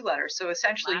right to sue letter. So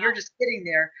essentially, You're just sitting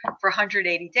there for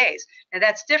 180 days. Now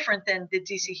that's different than the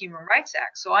DC Human Rights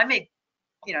Act. So I may,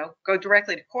 go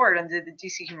directly to court under the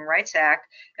DC Human Rights Act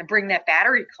and bring that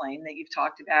battery claim that you've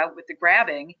talked about with the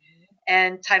grabbing.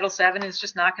 And Title VII is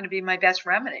just not going to be my best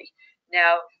remedy.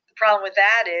 Now, the problem with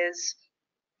that is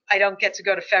I don't get to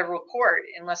go to federal court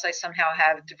unless I somehow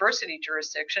have diversity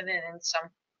jurisdiction. And in some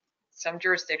some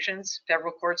jurisdictions,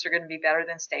 federal courts are going to be better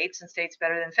than states and states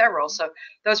better than federal. So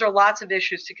those are lots of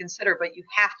issues to consider, but you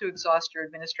have to exhaust your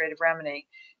administrative remedy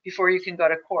before you can go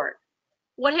to court.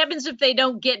 What happens if they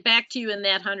don't get back to you in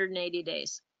that 180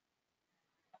 days?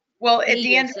 Well, at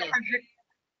the end of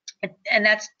 100, and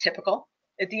that's typical,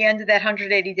 at the end of that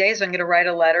 180 days, I'm going to write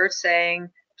a letter saying,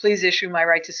 please issue my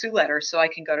right to sue letter so I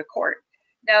can go to court.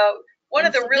 Now, one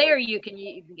of the there you can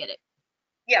get it.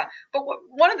 Yeah, but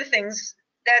one of the things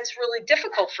that's really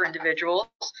difficult for individuals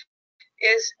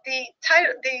is the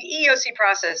EEOC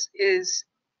process is,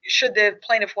 should the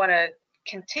plaintiff want to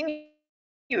continue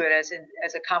it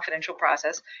as a confidential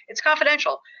process, it's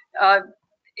confidential.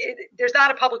 There's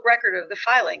not a public record of the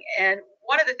filing. And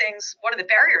one of the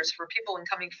barriers for people in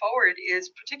coming forward is,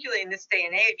 particularly in this day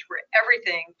and age where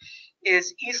everything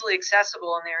is easily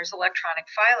accessible and there's electronic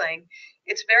filing,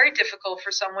 it's very difficult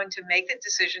for someone to make the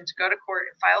decision to go to court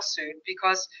and file suit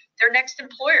because their next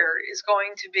employer is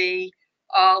going to be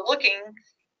looking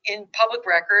in public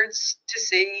records to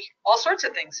see all sorts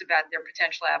of things about their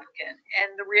potential applicant.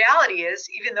 And the reality is,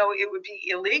 even though it would be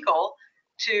illegal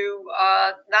to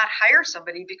not hire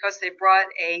somebody because they brought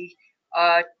a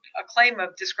claim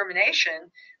of discrimination,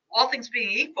 all things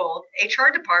being equal, HR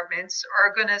departments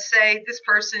are going to say this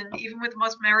person, even with the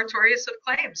most meritorious of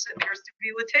claims, appears to be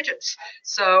litigious.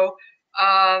 So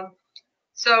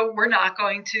we're not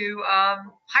going to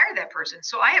hire that person.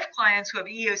 So I have clients who have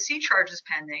EEOC charges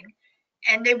pending,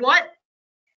 and they want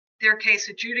their case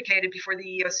adjudicated before the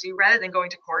EEOC rather than going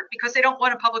to court because they don't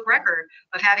want a public record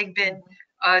of having been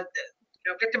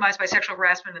victimized by sexual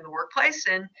harassment in the workplace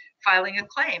and filing a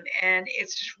claim. And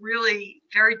it's just really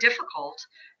very difficult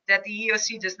that the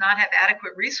EEOC does not have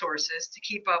adequate resources to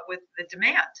keep up with the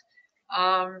demand.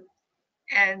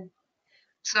 And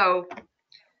so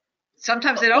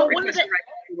sometimes they don't request the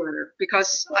right to order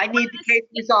because I need the case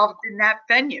resolved in that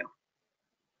venue.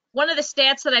 One of the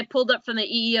stats that I pulled up from the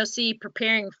EEOC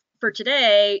preparing for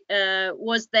today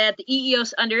was that the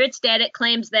EEOC, under its data, it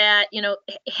claims that,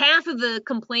 half of the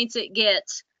complaints it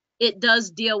gets, it does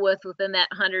deal with within that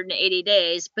 180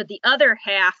 days, but the other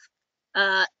half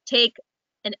take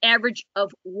an average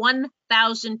of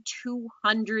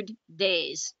 1,200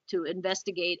 days to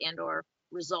investigate and or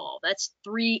resolve. That's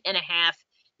 3.5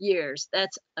 years.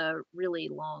 That's a really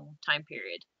long time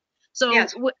period. So,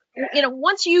 yes.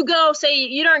 Once you go, say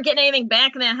you aren't getting anything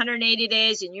back in that 180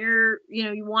 days and you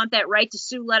want that right to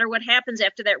sue letter, what happens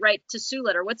after that right to sue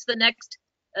letter? What's the next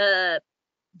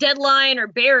deadline or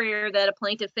barrier that a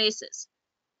plaintiff faces?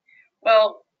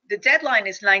 Well, the deadline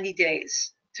is 90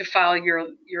 days to file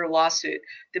your lawsuit.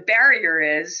 The barrier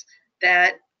is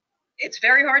that it's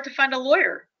very hard to find a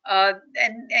lawyer.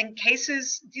 And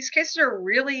these cases are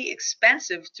really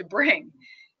expensive to bring.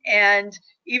 And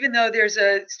even though there's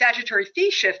a statutory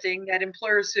fee shifting that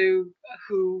employers who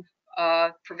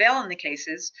prevail in the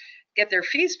cases get their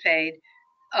fees paid,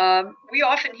 we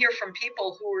often hear from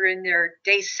people who are in their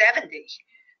day 70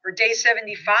 or day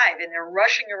 75 and they're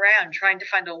rushing around trying to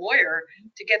find a lawyer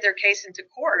to get their case into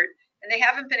court, and they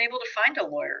haven't been able to find a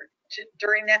lawyer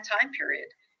during that time period.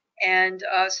 And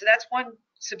so that's one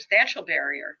substantial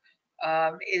barrier,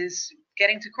 is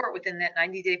getting to court within that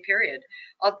 90-day period.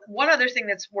 One other thing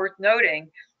that's worth noting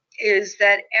is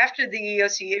that after the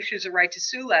EEOC issues a right to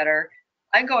sue letter,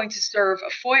 I'm going to serve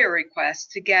a FOIA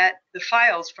request to get the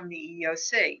files from the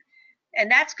EEOC.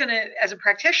 And that's going to, as a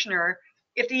practitioner,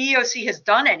 if the EEOC has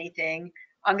done anything,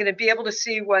 I'm going to be able to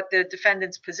see what the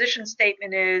defendant's position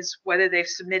statement is, whether they've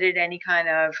submitted any kind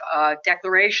of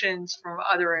declarations from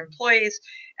other employees.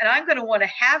 And I'm going to want to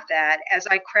have that as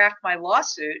I craft my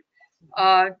lawsuit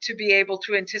to be able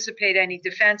to anticipate any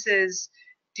defenses,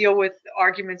 deal with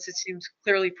arguments that seems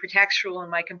clearly pretextual in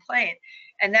my complaint.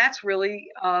 And that's really,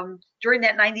 during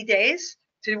that 90 days,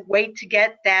 to wait to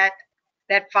get that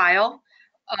file,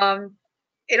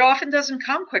 it often doesn't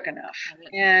come quick enough.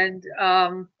 And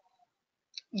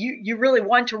you really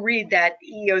want to read that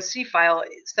EEOC file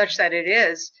such that it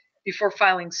is before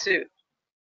filing suit.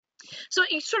 So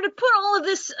you sort of put all of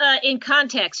this in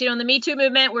context. In the Me Too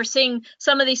movement, we're seeing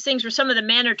some of these things where some of the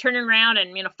men are turning around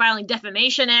and filing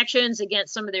defamation actions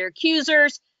against some of their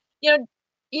accusers.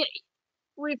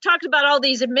 We've talked about all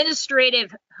these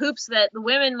administrative hoops that the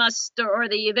women must, or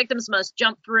the victims must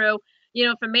jump through.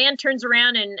 If a man turns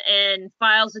around and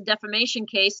files a defamation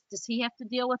case, does he have to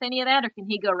deal with any of that, or can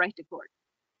he go right to court?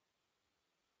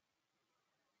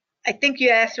 I think you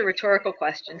asked a rhetorical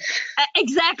question.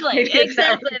 Exactly.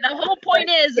 The whole point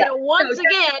is, once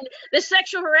again, the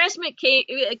sexual harassment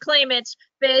claimants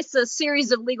face a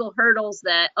series of legal hurdles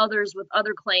that others with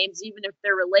other claims, even if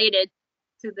they're related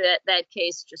to that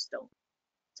case, just don't.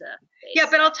 base. Yeah,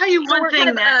 but I'll tell you one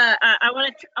thing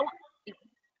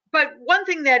But one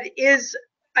thing that is,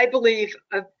 I believe,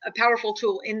 a powerful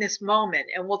tool in this moment,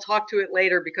 and we'll talk to it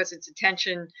later because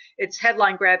it's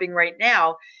headline grabbing right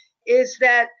now, is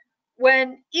that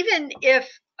even if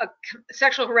a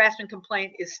sexual harassment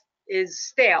complaint is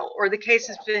stale or the case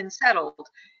has been settled,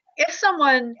 if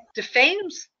someone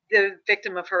defames the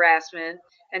victim of harassment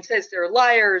and says they're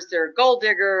liars, they're a gold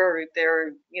digger, or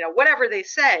they're, whatever they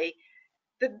say,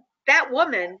 that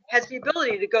woman has the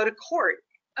ability to go to court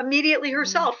immediately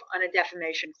herself on a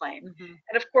defamation claim.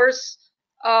 And of course,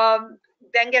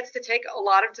 then gets to take a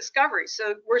lot of discovery.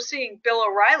 So we're seeing Bill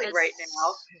O'Reilly right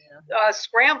now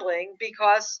scrambling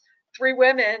because 3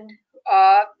 women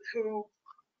who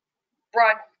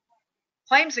brought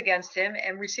claims against him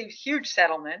and received huge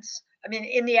settlements. I mean,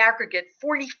 in the aggregate,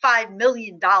 $45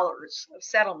 million of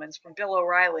settlements from Bill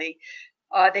O'Reilly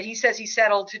that he says he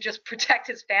settled to just protect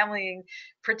his family and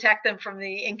protect them from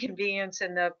the inconvenience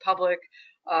and the public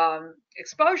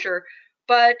exposure.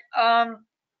 But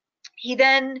he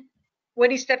then,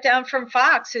 when he stepped down from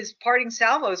Fox, his parting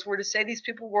salvos were to say these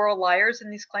people were all liars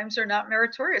and these claims are not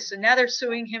meritorious. So now they're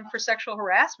suing him for sexual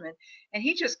harassment. And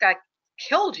he just got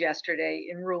killed yesterday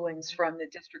in rulings from the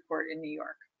district court in New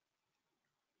York.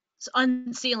 It's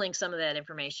unsealing some of that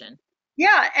information.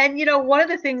 Yeah, and one of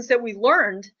the things that we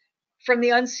learned from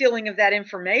the unsealing of that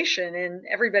information, and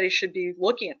everybody should be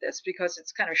looking at this because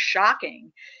it's kind of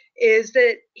shocking, is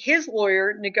that his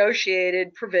lawyer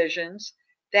negotiated provisions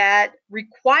that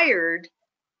required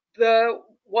the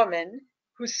woman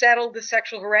who settled the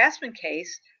sexual harassment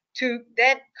case to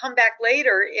then come back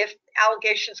later if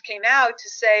allegations came out to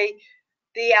say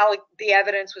the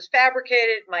evidence was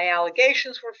fabricated, my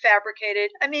allegations were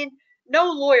fabricated. I mean, no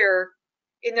lawyer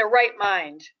in their right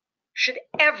mind should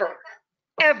ever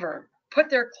put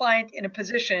their client in a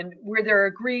position where they're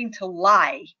agreeing to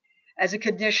lie as a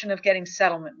condition of getting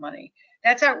settlement money.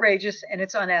 That's outrageous and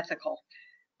it's unethical.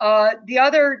 The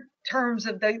other terms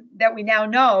that we now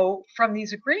know from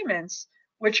these agreements,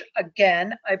 which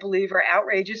again, I believe are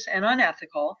outrageous and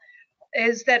unethical,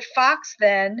 is that Fox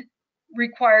then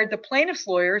required the plaintiff's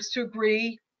lawyers to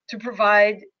agree to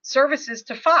provide services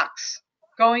to Fox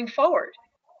going forward.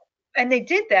 And they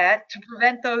did that to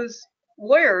prevent those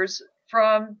lawyers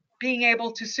from being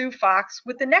able to sue Fox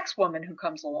with the next woman who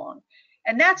comes along.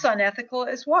 And that's unethical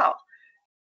as well.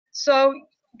 So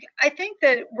I think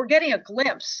that we're getting a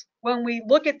glimpse when we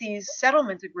look at these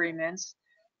settlement agreements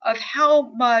of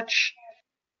how much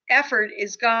effort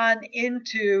is gone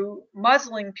into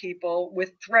muzzling people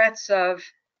with threats of,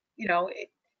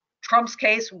 Trump's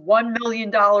case, $1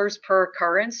 million per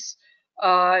occurrence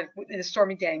in the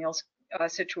Stormy Daniels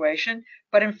situation.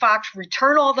 But in Fox,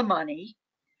 return all the money,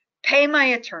 pay my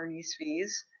attorney's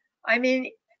fees. I mean,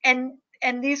 and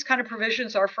these kind of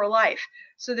provisions are for life.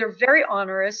 So they're very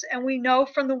onerous. And we know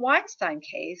from the Weinstein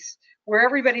case, where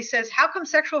everybody says, how come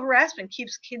sexual harassment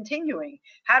keeps continuing?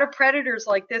 How do predators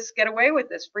like this get away with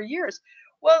this for years?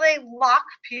 Well, they lock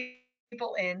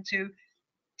people into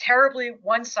terribly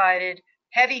one-sided,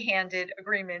 heavy-handed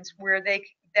agreements where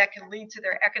that can lead to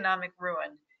their economic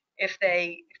ruin if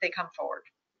they come forward.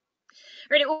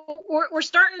 Right, we're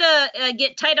starting to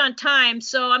get tight on time,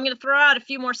 so I'm going to throw out a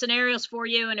few more scenarios for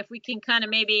you, and if we can kind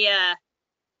of maybe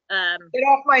get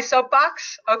off my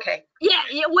soapbox. Okay. Yeah.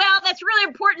 Well, that's really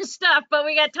important stuff, but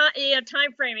we got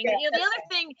time framing. Yeah. The other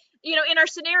thing, in our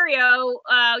scenario,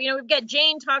 we've got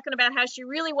Jane talking about how she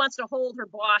really wants to hold her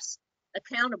boss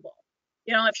accountable.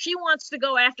 If she wants to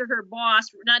go after her boss,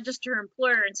 not just her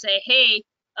employer, and say, hey,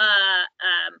 I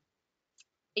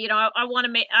want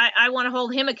to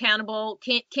hold him accountable.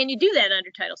 Can you do that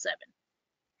under Title VII?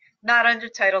 Not under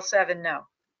Title VII, no.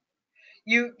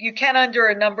 You can under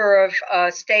a number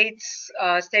of state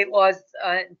laws,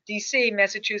 DC,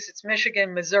 Massachusetts,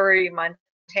 Michigan, Missouri,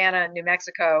 Montana, New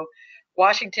Mexico,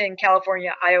 Washington,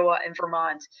 California, Iowa, and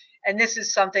Vermont. And this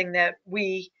is something that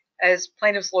we, as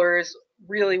plaintiffs' lawyers,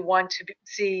 really want to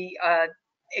see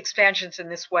expansions in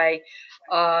this way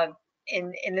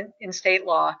in state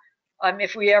law.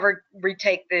 If we ever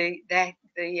retake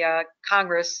the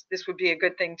Congress, this would be a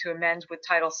good thing to amend with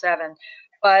Title VII.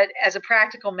 But as a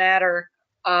practical matter,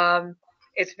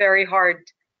 it's very hard.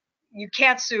 You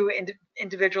can't sue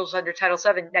individuals under Title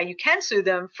VII. Now, you can sue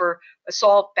them for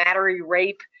assault, battery,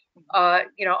 rape,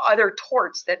 other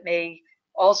torts that may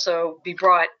also be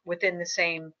brought within the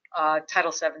same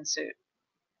Title VII suit.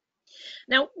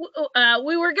 Now,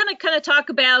 we were going to kind of talk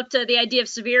about the idea of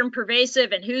severe and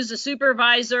pervasive and who's the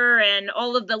supervisor and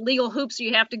all of the legal hoops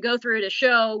you have to go through to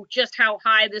show just how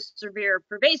high this severe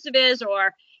pervasive is,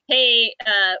 or, hey,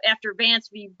 after Vance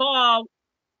v. Ball,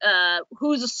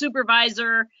 who's a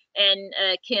supervisor and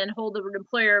can hold an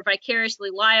employer vicariously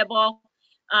liable.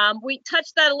 We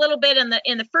touched that a little bit in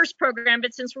the first program,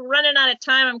 but since we're running out of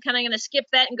time, I'm kind of going to skip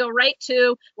that and go right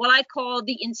to what I call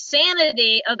the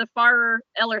insanity of the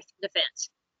Farrer-Ellerth defense.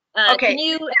 Okay. Can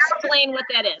you explain what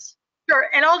that is? Sure,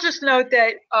 and I'll just note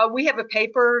that we have a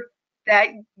paper that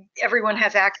everyone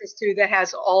has access to that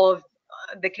has all of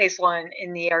the case law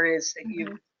in the areas that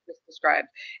you just described.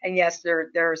 And yes, there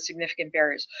are significant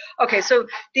barriers. Okay, so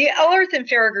the Ellerth and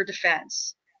Farragher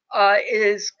defense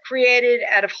is created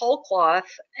out of whole cloth,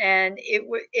 and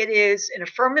it is an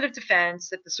affirmative defense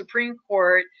that the Supreme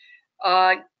Court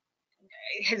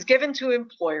has given to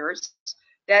employers,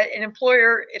 that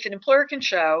if an employer can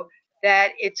show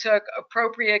that it took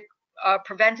appropriate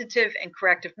preventative and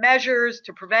corrective measures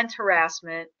to prevent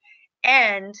harassment,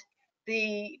 and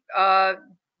the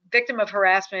victim of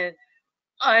harassment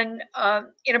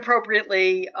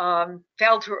inappropriately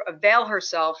failed to avail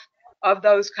herself of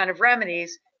those kind of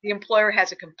remedies, the employer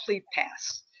has a complete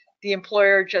pass. The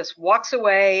employer just walks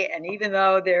away, and even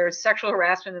though there's sexual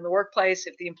harassment in the workplace,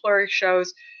 if the employer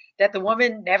shows that the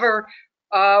woman never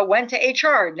went to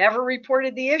HR, never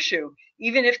reported the issue,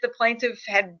 even if the plaintiff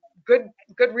had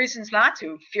good reasons not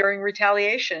to, fearing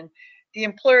retaliation, the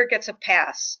employer gets a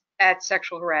pass at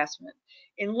sexual harassment,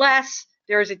 unless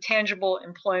there is a tangible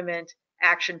employment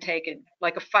action taken,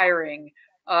 like a firing.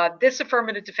 This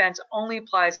affirmative defense only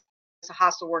applies to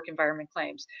hostile work environment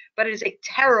claims, but it is a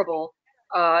terrible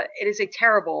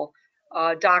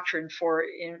doctrine for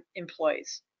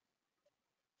employees.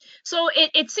 So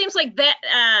it seems like that.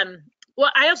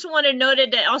 Well, I also want to note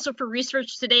that also for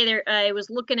research today, there I was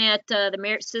looking at the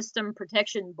Merit System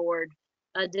Protection Board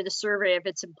did a survey of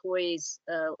its employees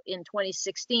in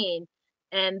 2016,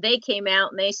 and they came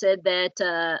out and they said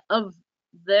that of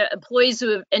the employees who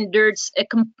have endured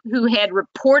who had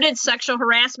reported sexual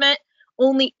harassment,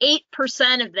 only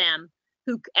 8% of them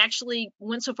who actually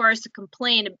went so far as to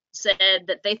complain said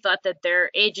that they thought that their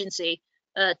agency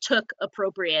took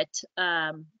appropriate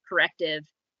corrective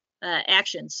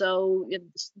action. So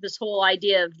this whole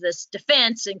idea of this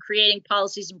defense and creating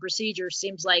policies and procedures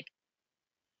seems like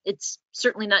it's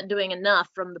certainly not doing enough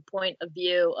from the point of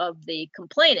view of the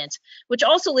complainant, which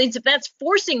also leads, if that's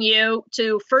forcing you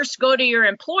to first go to your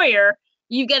employer,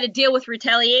 you got to deal with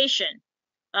retaliation.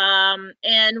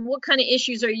 And what kind of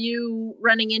issues are you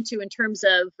running into in terms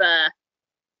of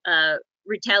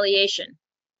retaliation?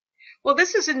 Well,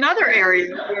 this is another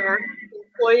area where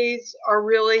employees are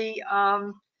really,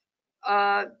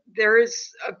 there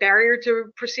is a barrier to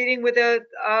proceeding with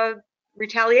a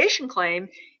retaliation claim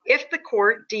if the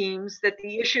court deems that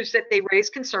the issues that they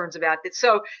raise concerns about.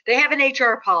 So they have an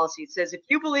HR policy. It says, if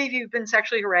you believe you've been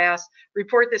sexually harassed,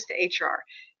 report this to HR.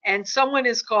 And someone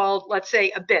is called, let's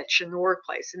say, a bitch in the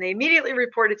workplace, and they immediately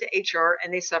report it to HR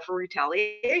and they suffer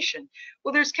retaliation.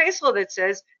 Well, there's case law that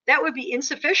says that would be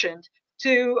insufficient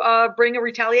to bring a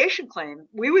retaliation claim.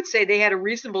 We would say they had a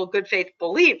reasonable good faith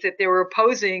belief that they were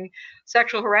opposing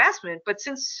sexual harassment, but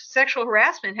since sexual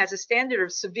harassment has a standard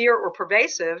of severe or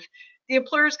pervasive, the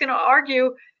employer is going to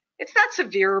argue it's not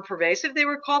severe or pervasive. They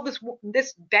were called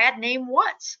this bad name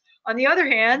once. On the other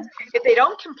hand, if they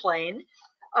don't complain,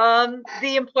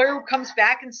 the employer comes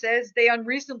back and says they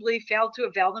unreasonably failed to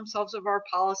avail themselves of our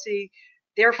policy.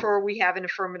 Therefore, we have an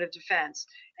affirmative defense.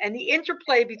 And the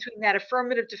interplay between that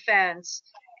affirmative defense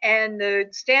and the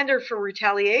standard for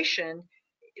retaliation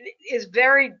is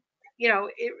very,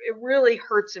 it really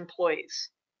hurts employees.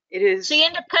 It is. So you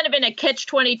end up kind of in a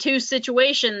catch-22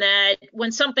 situation that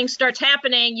when something starts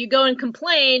happening, you go and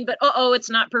complain, but it's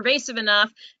not pervasive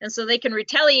enough, and so they can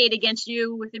retaliate against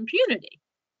you with impunity.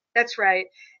 That's right.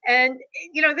 And,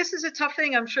 this is a tough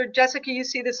thing. I'm sure, Jessica, you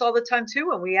see this all the time too.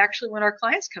 When our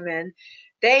clients come in,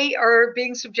 they are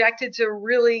being subjected to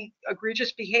really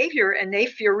egregious behavior and they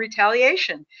fear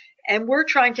retaliation. And we're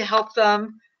trying to help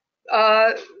them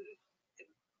how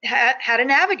to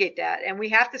navigate that. And we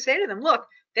have to say to them, look,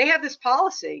 they have this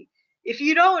policy. If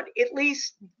you don't at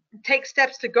least take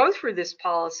steps to go through this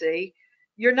policy,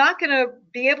 you're not going to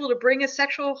be able to bring a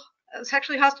sexually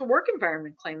hostile work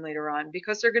environment claim later on,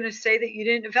 because they're going to say that you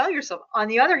didn't avail yourself. On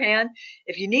the other hand,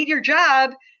 if you need your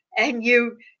job and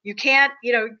you can't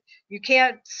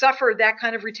suffer that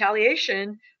kind of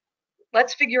retaliation,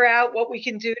 let's figure out what we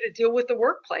can do to deal with the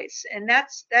workplace. And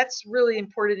that's really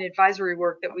important advisory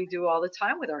work that we do all the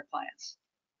time with our clients.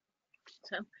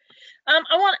 So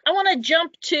I want to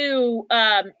jump to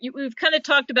we've kind of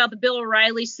talked about the Bill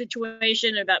O'Reilly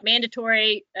situation, about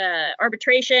mandatory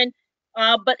arbitration.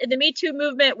 But in the Me Too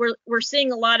movement, we're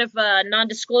seeing a lot of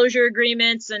non-disclosure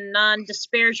agreements and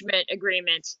non-disparagement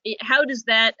agreements. How does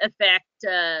that affect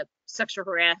sexual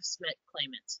harassment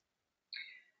claimants?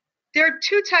 There are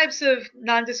two types of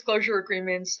non-disclosure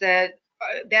agreements that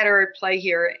are at play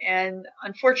here, and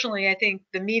unfortunately, I think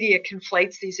the media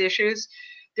conflates these issues.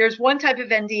 There's one type of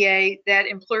NDA that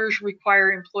employers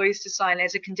require employees to sign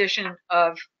as a condition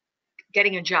of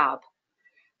getting a job.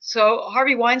 So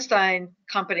Harvey Weinstein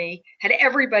Company had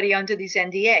everybody under these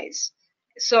NDAs.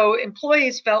 So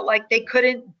employees felt like they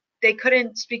couldn't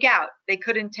speak out, they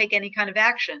couldn't take any kind of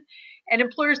action, and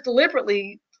employers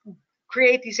deliberately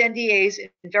create these NDAs in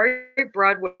very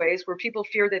broad ways where people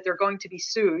fear that they're going to be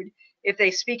sued if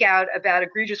they speak out about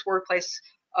egregious workplace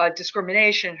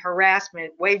discrimination,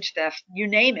 harassment, wage theft, you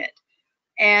name it.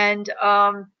 And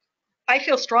I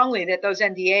feel strongly that those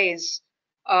NDAs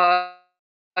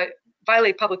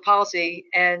violate public policy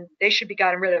and they should be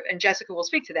gotten rid of, and Jessica will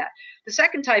speak to that. The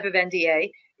second type of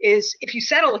NDA is if you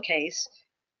settle a case,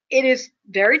 it is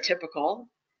very typical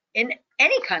in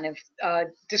any kind of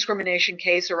discrimination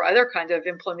case or other kind of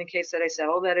employment case that I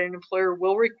settle that an employer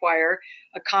will require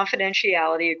a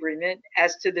confidentiality agreement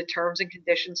as to the terms and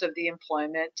conditions of the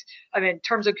employment,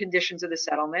 terms and conditions of the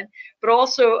settlement, but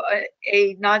also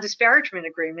a non-disparagement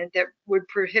agreement that would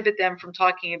prohibit them from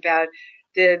talking about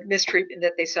the mistreatment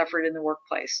that they suffered in the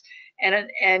workplace.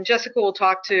 And Jessica will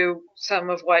talk to some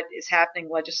of what is happening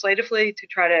legislatively to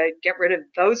try to get rid of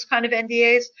those kind of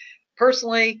NDAs.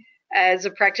 Personally, as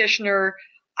a practitioner,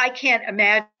 I can't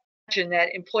imagine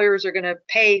that employers are going to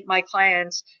pay my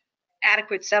clients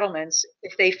adequate settlements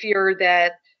if they fear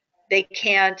that they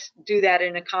can't do that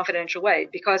in a confidential way.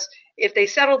 Because if they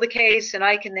settle the case and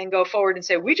I can then go forward and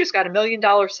say, we just got $1 million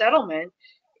settlement,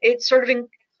 it's sort of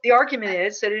the argument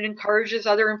is that it encourages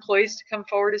other employees to come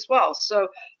forward as well. So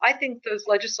I think those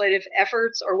legislative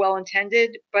efforts are well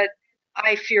intended, but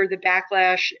I fear the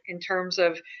backlash in terms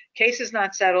of cases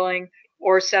not settling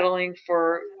or settling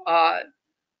for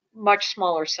much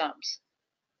smaller sums.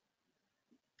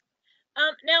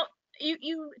 Now,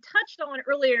 you touched on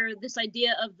earlier this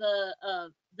idea of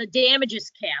the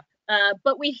damages cap,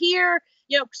 but we hear,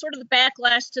 sort of the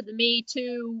backlash to the Me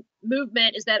Too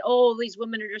movement is that, oh, these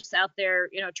women are just out there,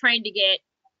 trying to get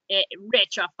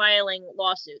rich off filing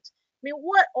lawsuits. I mean,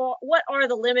 what are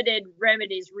the limited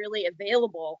remedies really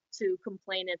available to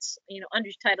complainants,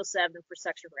 under Title VII for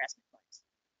sexual harassment claims?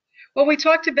 Well, we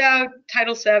talked about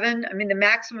Title VII. I mean, the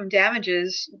maximum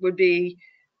damages would be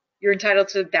you're entitled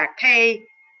to back pay,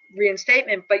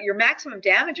 reinstatement, but your maximum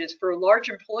damages for a large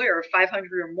employer of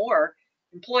 500 or more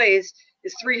employees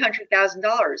is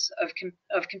 $300,000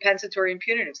 of compensatory and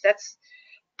punitives. That's,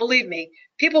 believe me,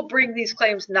 people bring these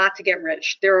claims not to get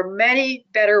rich. There are many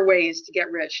better ways to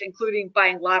get rich, including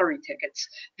buying lottery tickets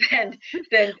than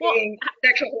being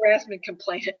sexual harassment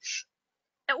complainants.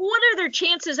 What are their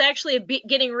chances actually of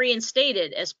getting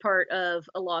reinstated as part of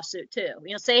a lawsuit too?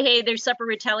 Say, hey, they suffer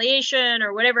retaliation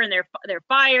or whatever, and they're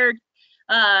fired.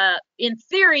 In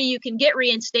theory, you can get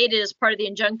reinstated as part of the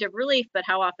injunctive relief, but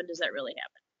how often does that really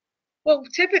happen? Well,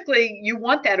 typically you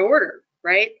want that order,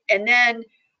 right? And then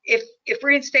if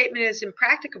reinstatement is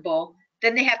impracticable,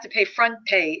 then they have to pay front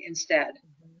pay instead.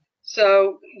 Mm-hmm.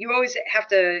 So you always have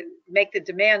to make the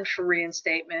demand for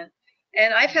reinstatement.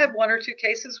 And I've had one or two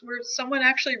cases where someone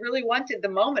actually really wanted the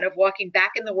moment of walking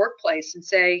back in the workplace and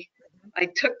say, I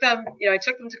took them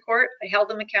to court, I held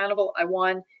them accountable, I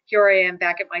won, here I am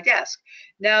back at my desk.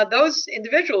 Now, those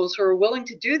individuals who are willing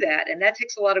to do that, and that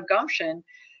takes a lot of gumption,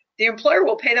 the employer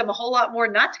will pay them a whole lot more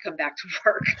not to come back to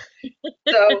work.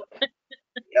 So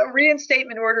a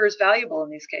reinstatement order is valuable in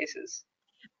these cases.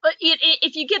 But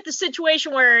if you get the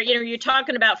situation where, you're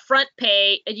talking about front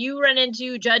pay and you run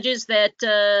into judges that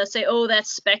say, oh,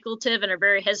 that's speculative and are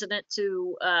very hesitant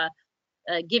to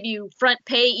give you front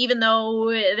pay, even though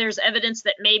there's evidence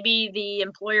that maybe the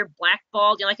employer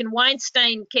blackballed, like in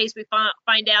Weinstein case, we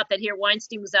find out that here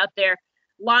Weinstein was out there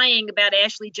lying about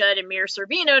Ashley Judd and Mira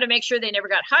Sorvino to make sure they never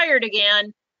got hired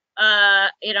again.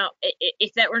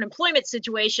 If that were an employment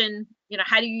situation,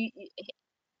 how do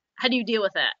you deal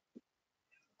with that?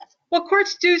 Well,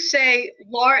 courts do say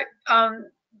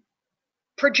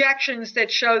projections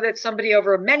that show that somebody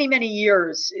over many, many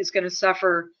years is going to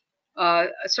suffer a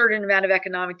certain amount of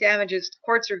economic damages.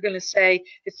 Courts are going to say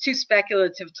it's too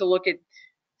speculative to look at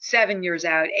 7 years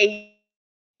out, 8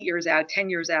 years out, 10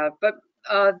 years out. But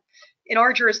in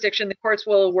our jurisdiction, the courts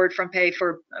will award front pay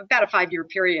for about a 5-year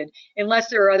period, unless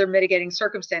there are other mitigating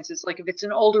circumstances, like if it's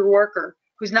an older worker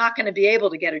who's not going to be able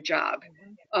to get a job.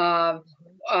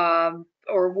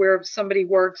 Or where somebody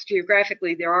works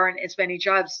geographically, there aren't as many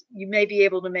jobs, you may be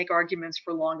able to make arguments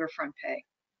for longer front pay.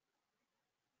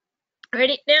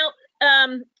 Alrighty, now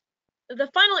the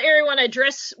final area I want to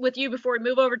address with you before we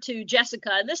move over to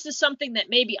Jessica, and this is something that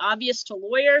may be obvious to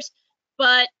lawyers,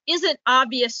 but isn't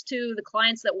obvious to the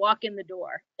clients that walk in the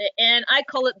door. And I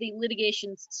call it the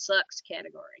litigation sucks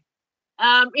category.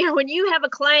 When you have a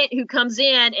client who comes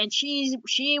in and she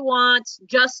wants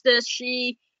justice,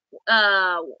 she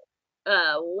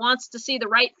wants to see the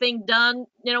right thing done,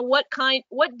 what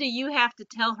do you have to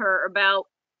tell her about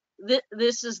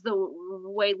this is the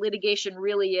way litigation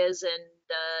really is, and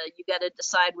you got to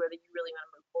decide whether you really want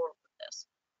to move forward with this?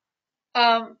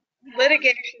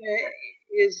 Litigation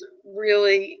is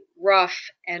really rough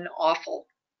and awful.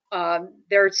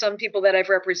 There are some people that I've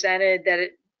represented that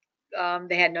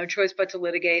they had no choice but to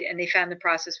litigate, and they found the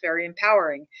process very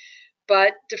empowering.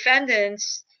 But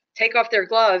defendants take off their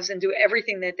gloves and do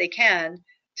everything that they can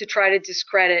to try to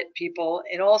discredit people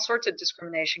in all sorts of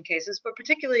discrimination cases, but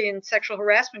particularly in sexual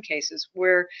harassment cases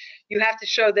where you have to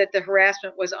show that the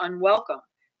harassment was unwelcome,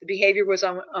 the behavior was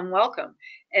unwelcome.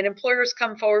 And employers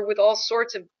come forward with all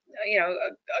sorts of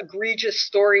egregious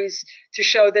stories to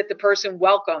show that the person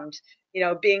welcomed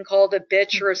being called a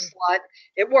bitch or a slut.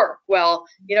 It worked. Well,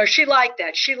 she liked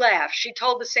that. She laughed. She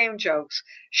told the same jokes.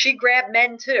 She grabbed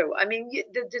men too. I mean,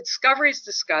 the discovery is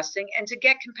disgusting. And to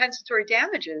get compensatory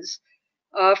damages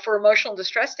for emotional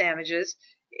distress damages,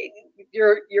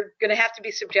 you're going to have to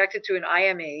be subjected to an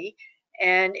IME,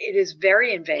 and it is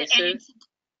very invasive.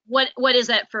 What is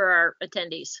that for our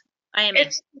attendees? IME.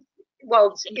 It's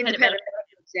independent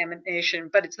examination,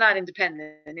 but it's not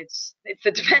independent. It's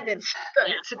the defendant's.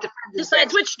 Yeah. It's a defendant's.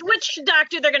 Decides which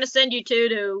doctor they're going to send you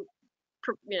to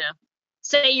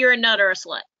say you're a nut or a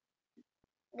slut.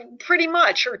 Pretty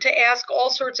much, or to ask all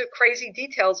sorts of crazy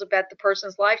details about the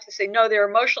person's life, to say no, their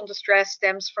emotional distress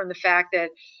stems from the fact that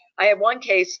I had one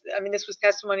case. I mean, this was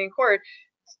testimony in court.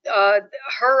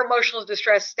 Her emotional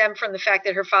distress stemmed from the fact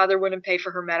that her father wouldn't pay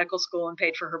for her medical school and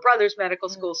paid for her brother's medical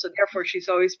school, so therefore she's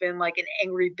always been like an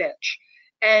angry bitch.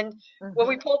 And when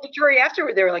we pulled the jury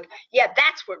afterward, they were like, yeah,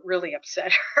 that's what really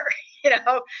upset her.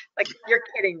 Like, you're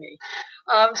kidding me.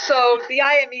 So the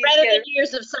IMEs rather than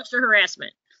years of sexual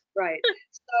harassment. Right.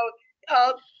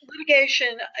 So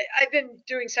litigation, I've been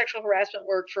doing sexual harassment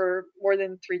work for more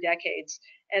than 3 decades,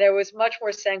 and I was much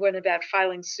more sanguine about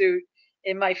filing suit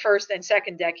in my first and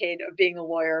second decade of being a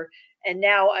lawyer. And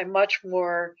now I'm much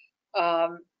more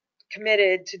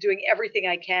committed to doing everything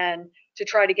I can to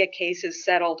try to get cases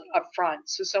settled up front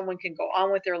so someone can go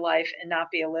on with their life and not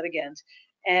be a litigant.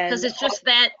 Because it's just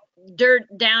that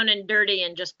down and dirty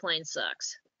and just plain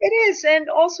sucks. It is. And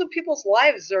also people's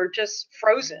lives are just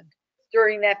frozen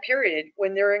during that period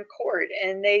when they're in court,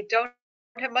 and they don't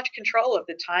have much control of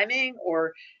the timing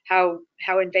or how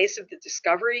invasive the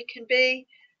discovery can be.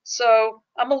 So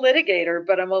I'm a litigator,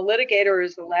 but I'm a litigator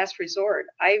as the last resort.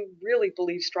 I really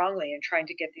believe strongly in trying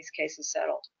to get these cases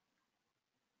settled.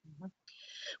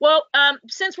 Well,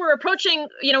 since we're approaching,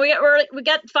 we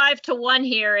got 5 to 1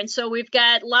 here, and so we've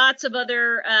got lots of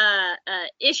other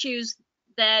issues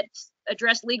that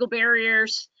address legal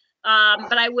barriers.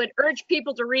 But I would urge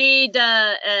people to read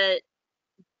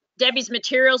Debbie's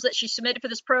materials that she submitted for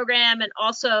this program, and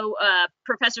also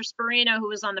Professor Sperino, who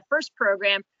was on the first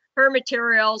program, her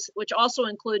materials, which also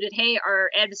included, hey, our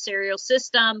adversarial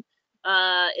system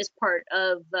is part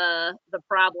of the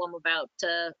problem about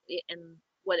and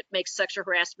what it makes sexual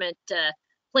harassment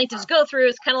plaintiffs go through.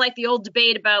 It's kind of like the old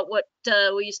debate about what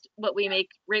we make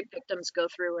rape victims go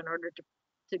through in order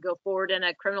to go forward in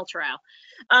a criminal trial.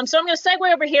 So I'm going to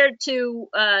segue over here to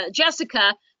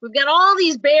Jessica. We've got all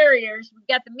these barriers. We've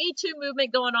got the Me Too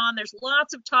movement going on. There's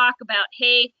lots of talk about,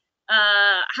 hey,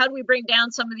 how do we bring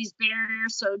down some of these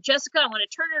barriers? So Jessica, I want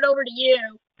to turn it over to you.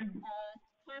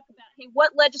 Talk about, hey,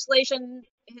 what legislation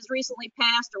has recently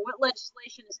passed or what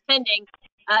legislation is pending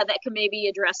that can maybe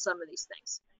address some of these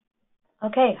things.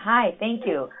 Okay, hi, thank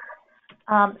you.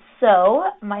 So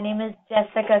my name is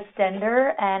Jessica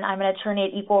Stender, and I'm an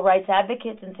attorney at Equal Rights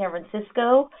Advocates in San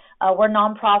Francisco. We're a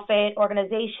nonprofit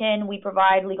organization. We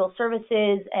provide legal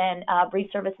services and brief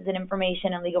services and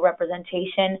information and legal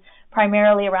representation,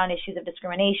 primarily around issues of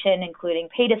discrimination, including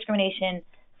pay discrimination,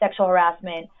 sexual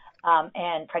harassment,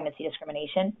 and pregnancy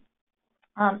discrimination.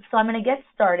 So I'm going to get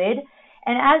started.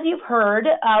 And as you've heard,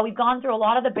 we've gone through a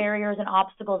lot of the barriers and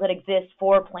obstacles that exist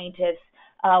for plaintiffs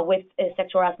with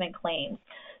sexual harassment claims.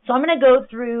 So I'm going to go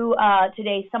through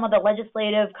today some of the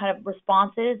legislative kind of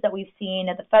responses that we've seen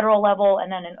at the federal level,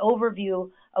 and then an overview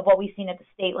of what we've seen at the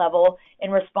state level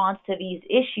in response to these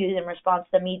issues, in response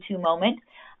to the Me Too moment.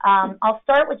 I'll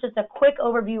start with just a quick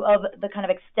overview of the kind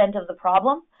of extent of the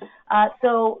problem.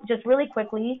 So just really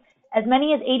quickly, as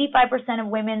many as 85% of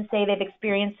women say they've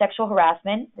experienced sexual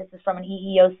harassment. This is from an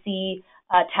EEOC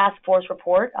task force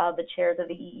report, the chairs of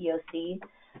the EEOC.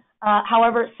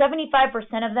 However,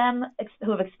 75% of them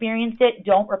who have experienced it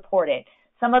don't report it.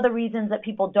 Some of the reasons that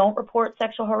people don't report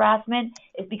sexual harassment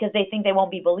is because they think they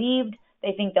won't be believed,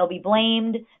 they think they'll be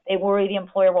blamed, they worry the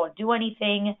employer won't do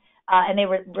anything, and they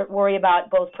worry about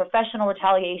both professional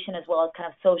retaliation as well as kind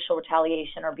of social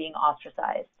retaliation or being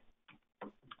ostracized.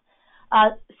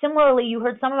 Similarly, you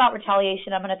heard some about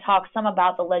retaliation. I'm going to talk some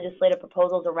about the legislative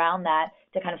proposals around that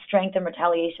to kind of strengthen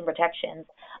retaliation protections.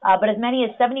 But as many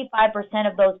as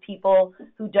 75% of those people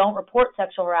who don't report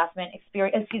sexual harassment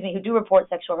who do report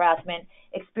sexual harassment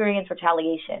experience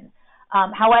retaliation.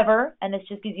 However, and this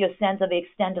just gives you a sense of the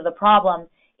extent of the problem,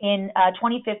 in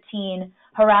 2015,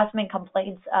 harassment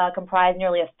complaints comprised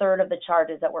nearly a third of the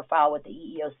charges that were filed with the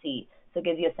EEOC. So it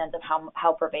gives you a sense of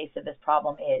how pervasive this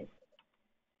problem is.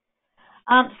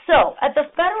 So at the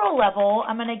federal level,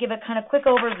 I'm going to give a kind of quick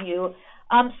overview,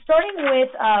 starting with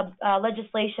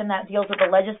legislation that deals with the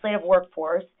legislative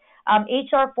workforce.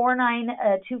 HR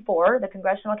 4924, the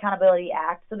Congressional Accountability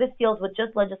Act, so this deals with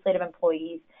just legislative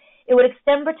employees. It would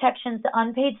extend protections to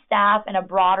unpaid staff and a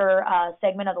broader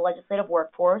segment of the legislative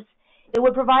workforce. It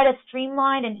would provide a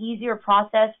streamlined and easier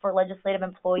process for legislative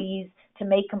employees to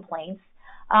make complaints.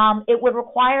 It would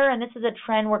require, and this is a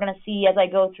trend we're going to see as I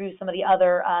go through some of the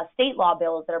other state law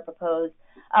bills that are proposed,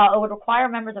 it would require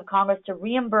members of Congress to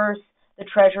reimburse the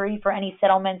Treasury for any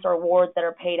settlements or awards that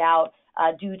are paid out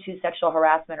due to sexual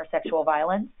harassment or sexual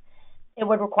violence. It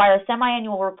would require a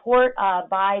semi-annual report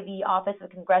by the Office of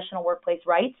Congressional Workplace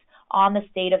Rights on the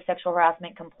state of sexual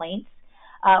harassment complaints.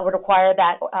 It would require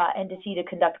that entity to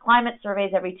conduct climate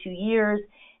surveys every 2 years,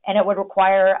 and it would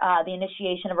require the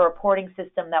initiation of a reporting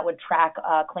system that would track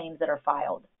claims that are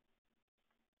filed.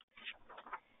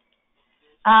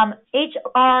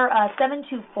 HR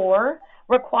 724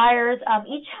 requires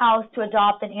each house to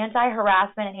adopt an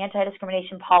anti-harassment and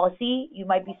anti-discrimination policy. You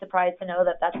might be surprised to know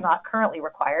that that's not currently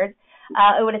required.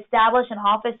 It would establish an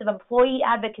Office of Employee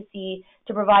Advocacy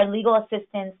to provide legal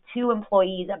assistance to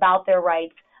employees about their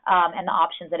rights and the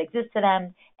options that exist to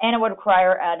them, and it would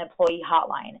require an employee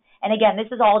hotline. And again,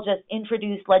 this is all just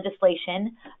introduced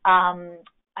legislation.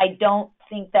 I don't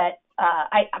think that,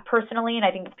 I personally, and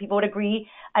I think people would agree,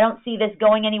 I don't see this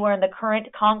going anywhere in the current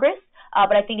Congress,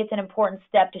 but I think it's an important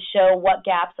step to show what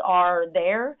gaps are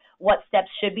there, what steps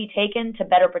should be taken to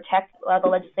better protect the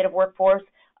legislative workforce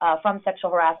from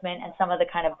sexual harassment, and some of the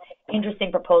kind of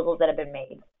interesting proposals that have been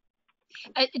made.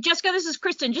 Jessica, this is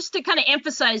Kristen. Just to kind of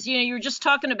emphasize, you were just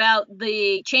talking about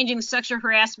the changing the sexual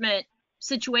harassment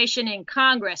situation in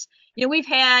Congress. We've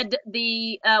had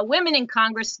the women in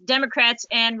Congress, Democrats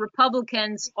and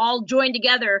Republicans, all join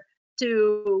together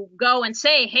to go and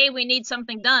say, hey, we need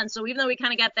something done. So even though we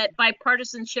kind of got that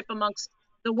bipartisanship amongst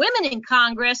the women in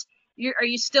Congress, are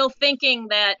you still thinking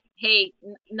that, hey,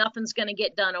 nothing's going to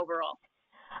get done overall?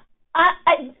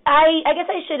 I guess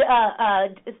I should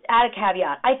add a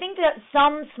caveat. I think that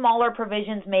some smaller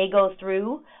provisions may go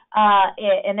through,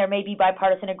 and there may be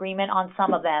bipartisan agreement on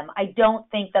some of them. I don't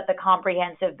think that the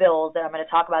comprehensive bills that I'm going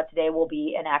to talk about today will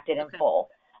be enacted in full.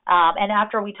 And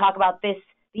after we talk about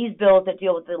these bills that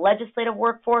deal with the legislative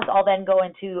workforce, I'll then go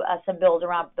into some bills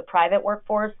around the private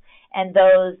workforce, and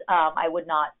those I would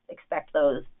not expect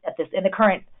those in the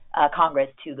current Congress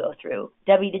to go through.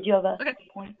 Debbie, did you have a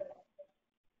point?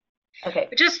 Okay.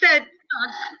 Just that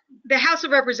the House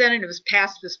of Representatives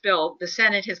passed this bill, the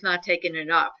Senate has not taken it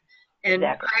up. And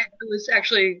exactly. I was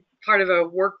actually part of a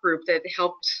work group that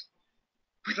helped,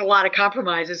 with a lot of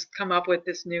compromises, come up with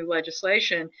this new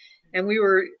legislation. And we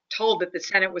were told that the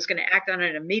Senate was going to act on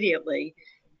it immediately.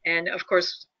 And of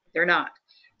course, they're not.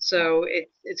 So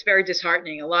it's very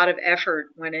disheartening. A lot of effort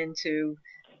went into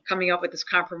coming up with this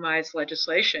compromise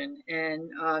legislation.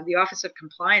 And the Office of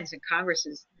Compliance in Congress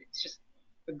it's just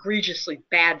egregiously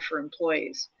bad for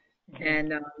employees. Mm-hmm.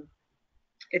 And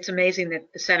it's amazing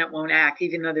that the Senate won't act,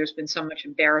 even though there's been so much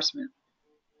embarrassment.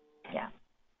 Yeah.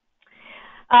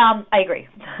 I agree.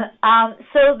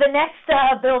 So the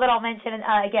next bill that I'll mention,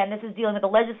 again, this is dealing with the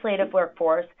legislative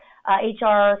workforce,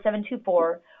 HR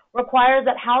 724, requires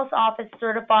that House office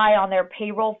certify on their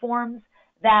payroll forms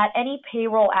that any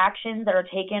payroll actions that are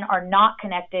taken are not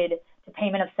connected to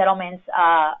payment of settlements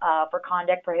for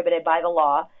conduct prohibited by the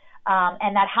law,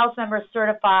 and that House members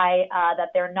certify that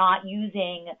they're not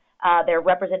using their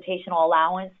representational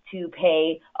allowance to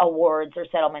pay awards or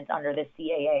settlements under the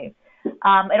CAA.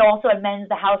 It also amends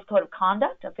the House Code of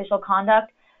Conduct, official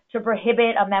conduct, to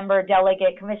prohibit a member,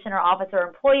 delegate, commissioner, officer, or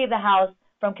employee of the House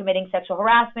from committing sexual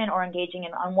harassment or engaging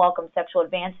in unwelcome sexual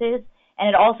advances. And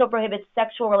it also prohibits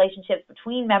sexual relationships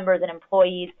between members and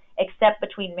employees, except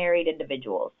between married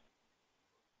individuals.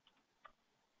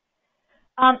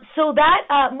 So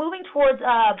that moving towards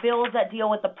bills that deal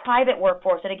with the private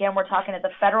workforce, and again, we're talking at the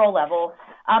federal level,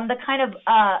 the kind of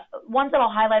ones that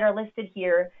I'll highlight are listed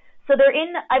here. So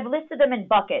I've listed them in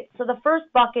buckets. So the first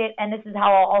bucket, and this is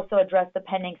how I'll also address the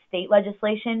pending state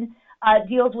legislation,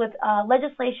 deals with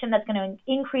legislation that's going to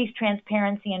increase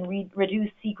transparency and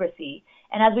reduce secrecy.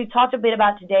 And as we've talked a bit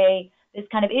about today, this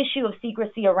kind of issue of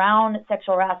secrecy around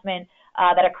sexual harassment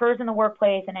that occurs in the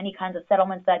workplace and any kinds of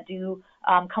settlements that do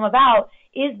come about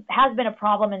has been a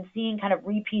problem in seeing kind of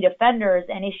repeat offenders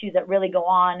and issues that really go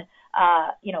on,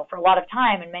 for a lot of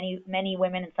time, and many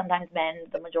women and sometimes men,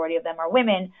 the majority of them are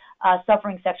women,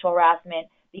 suffering sexual harassment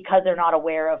because they're not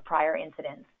aware of prior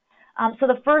incidents. So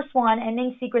the first one,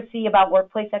 ending secrecy about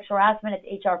workplace sexual harassment,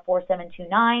 is HR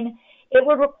 4729. It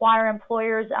would require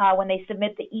employers, when they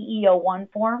submit the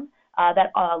EEO-1 form,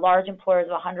 that large employers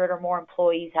of 100 or more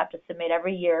employees have to submit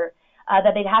every year,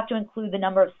 that they'd have to include the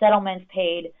number of settlements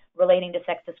paid relating to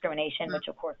sex discrimination, which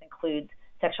of course includes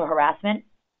sexual harassment.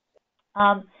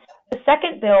 The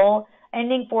second bill,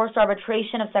 ending forced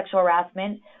arbitration of sexual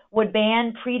harassment, would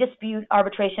ban pre-dispute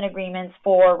arbitration agreements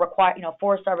for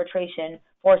forced arbitration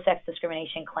for sex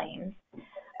discrimination claims.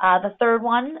 The third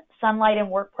one, Sunlight and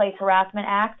Workplace Harassment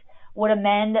Act, would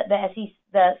amend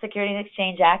the Securities and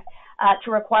Exchange Act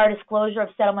to require disclosure of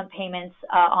settlement payments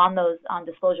on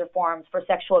disclosure forms for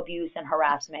sexual abuse and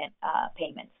harassment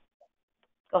payments.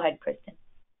 Go ahead, Kristen.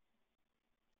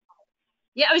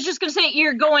 Yeah, I was just going to say,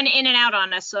 you're going in and out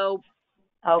on us, so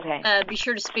okay. Be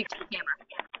sure to speak to the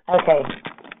camera. Okay.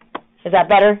 Is that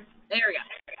better? There we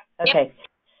go. Okay. Yep.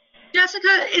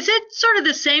 Jessica, is it sort of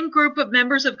the same group of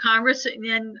members of Congress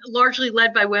and largely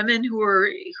led by women who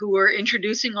are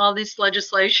introducing all this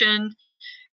legislation?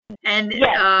 And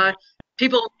yes.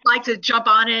 People like to jump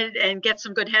on it and get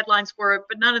some good headlines for it,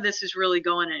 but none of this is really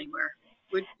going anywhere.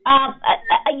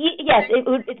 Yes,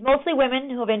 it's mostly women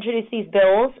who have introduced these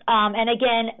bills. And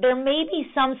again, there may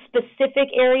be some specific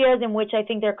areas in which I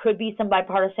think there could be some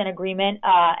bipartisan agreement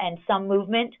and some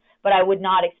movement, but I would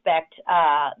not expect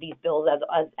these bills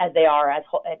as they are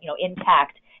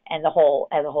intact and as a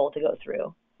whole to go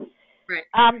through.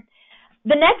 Right.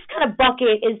 The next kind of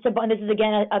bucket is and this is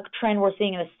again a trend we're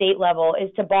seeing at the state level, is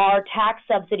to bar tax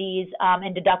subsidies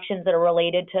and deductions that are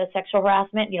related to sexual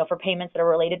harassment, for payments that are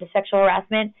related to sexual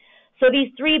harassment. So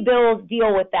these three bills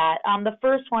deal with that. The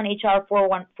first one, HR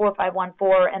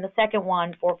 4514, and the second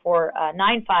one,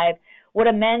 4495, would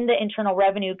amend the Internal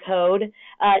Revenue Code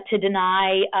to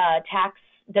deny tax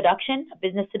deduction,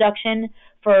 business deduction,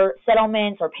 for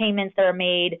settlements or payments that are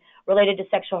made related to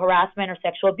sexual harassment or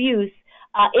sexual abuse,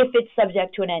 if it's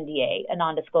subject to an NDA, a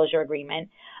non-disclosure agreement.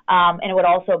 And it would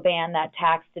also ban that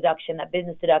tax deduction, that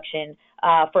business deduction,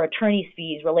 for attorney's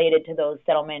fees related to those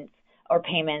settlements or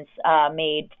payments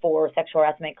made for sexual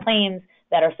harassment claims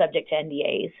that are subject to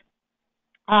NDAs.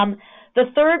 The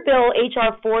third bill,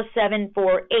 HR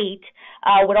 4748,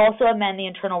 would also amend the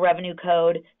Internal Revenue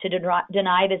Code to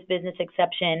deny this business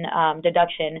exception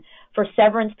deduction for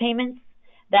severance payments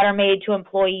that are made to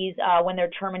employees when they're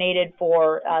terminated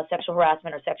for sexual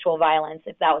harassment or sexual violence,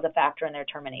 if that was a factor in their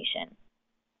termination.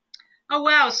 Oh,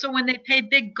 wow. So when they pay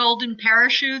big golden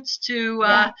parachutes to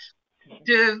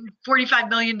 $45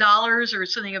 million or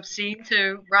something obscene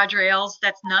to Roger Ailes,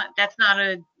 that's not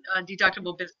a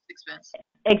deductible business expense.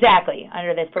 Exactly,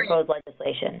 under this proposed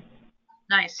legislation.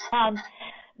 Nice.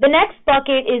 The next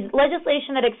bucket is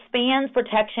legislation that expands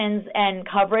protections and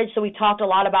coverage. So we talked a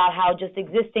lot about how just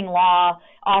existing law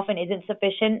often isn't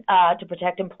sufficient to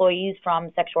protect employees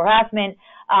from sexual harassment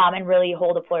and really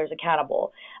hold employers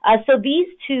accountable. So these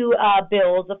two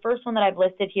bills, the first one that I've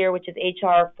listed here, which is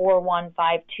HR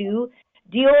 4152,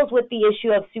 deals with the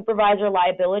issue of supervisor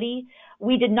liability.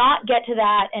 We did not get to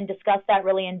that and discuss that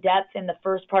really in depth in the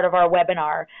first part of our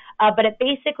webinar, but it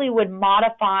basically would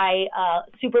modify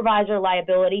supervisor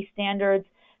liability standards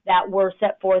that were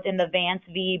set forth in the Vance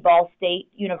v. Ball State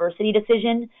University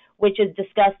decision, which is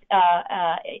discussed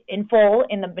in full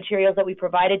in the materials that we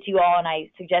provided to you all, and I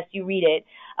suggest you read it.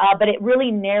 But it really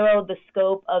narrowed the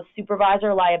scope of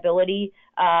supervisor liability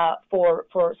for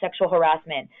sexual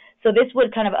harassment. So this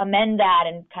would kind of amend that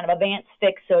and kind of advance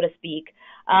fix, so to speak,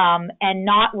 and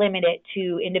not limit it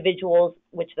to individuals,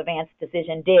 which the Vance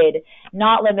decision did,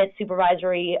 not limit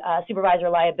supervisor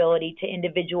liability to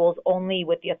individuals only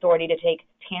with the authority to take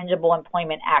tangible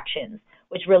employment actions,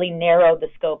 which really narrowed the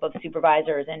scope of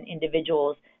supervisors and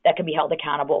individuals that can be held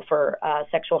accountable for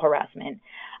sexual harassment.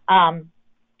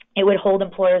 It would hold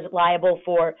employers liable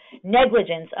for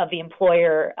negligence of the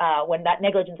employer when that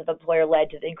negligence of the employer led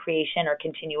to the creation or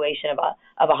continuation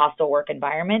of a hostile work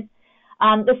environment.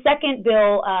 The second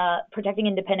bill, Protecting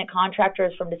Independent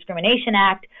Contractors from Discrimination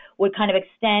Act, would kind of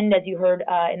extend, as you heard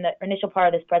in the initial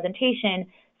part of this presentation,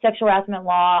 sexual harassment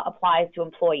law applies to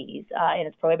employees, and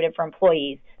it's prohibited for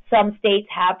employees. Some states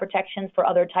have protections for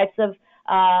other types of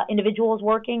individuals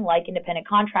working, like independent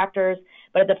contractors,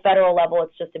 but at the federal level,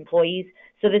 it's just employees.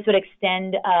 So this would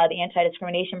extend the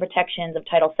anti-discrimination protections of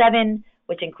Title VII,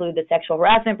 which include the sexual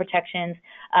harassment protections,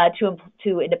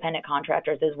 to independent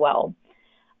contractors as well.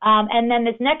 And then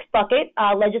this next bucket,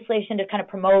 legislation to kind of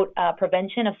promote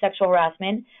prevention of sexual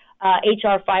harassment,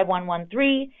 HR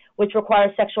 5113, which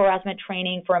requires sexual harassment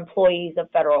training for employees of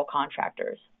federal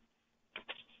contractors.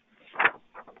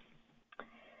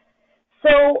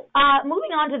 So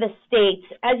moving on to the states,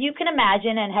 as you can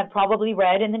imagine and have probably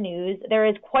read in the news, there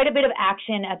is quite a bit of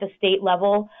action at the state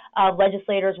level of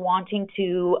legislators wanting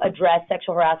to address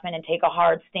sexual harassment and take a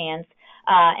hard stance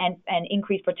and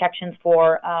increase protections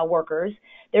for workers.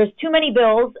 There's too many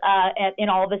bills in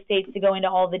all the states to go into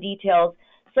all the details.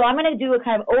 So I'm going to do a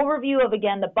kind of overview of,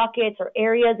 again, the buckets or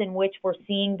areas in which we're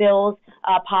seeing bills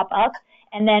pop up.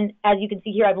 And then, as you can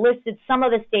see here, I've listed some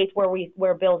of the states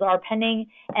where bills are pending.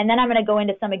 And then I'm going to go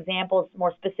into some examples,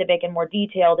 more specific and more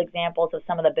detailed examples of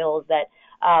some of the bills that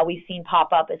we've seen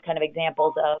pop up as kind of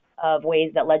examples of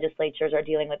ways that legislatures are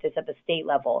dealing with this at the state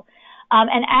level.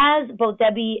 And as both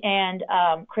Debbie and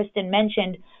Kristen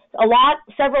mentioned,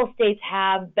 several states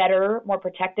have better, more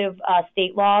protective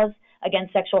state laws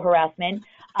against sexual harassment.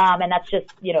 And that's just,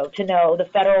 to know the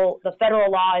federal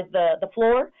law is the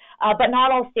floor. But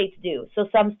not all states do. So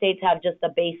some states have just the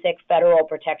basic federal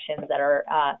protections that are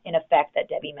in effect that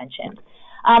Debbie mentioned.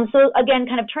 So again,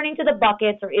 kind of turning to the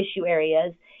buckets or issue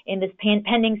areas in this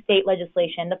pending state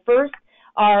legislation. The first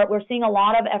we're seeing a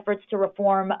lot of efforts to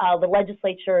reform the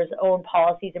legislature's own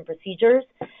policies and procedures.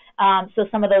 So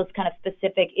some of those kind of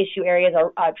specific issue areas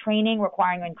are training,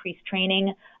 requiring increased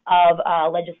training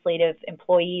of legislative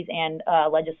employees and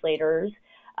legislators,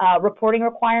 reporting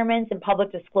requirements and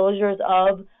public disclosures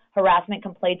of harassment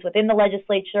complaints within the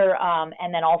legislature,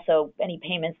 and then also any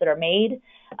payments that are made.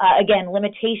 Again,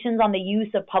 limitations on the use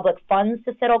of public funds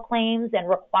to settle claims and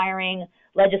requiring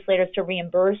legislators to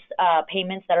reimburse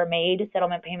payments that are made,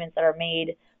 settlement payments that are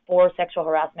made for sexual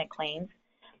harassment claims.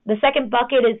 The second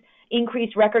bucket is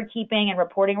increased record keeping and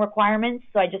reporting requirements.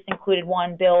 So I just included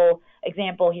one bill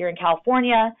example here in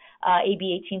California,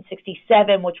 AB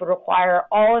 1867, which would require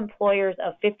all employers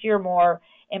of 50 or more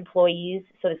employees,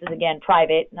 so this is again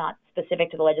private, not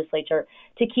specific to the legislature,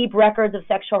 to keep records of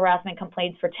sexual harassment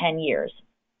complaints for 10 years.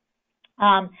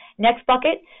 Next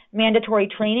bucket, mandatory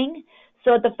training.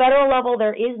 So at the federal level,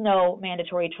 there is no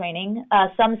mandatory training.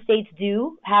 Some states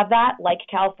do have that, like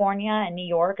California and New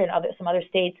York and some other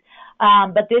states,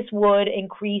 but this would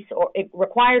increase or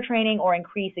require training or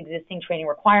increase existing training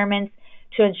requirements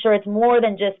to ensure it's more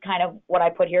than just kind of what I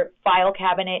put here, file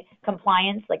cabinet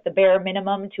compliance, like the bare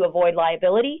minimum to avoid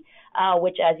liability,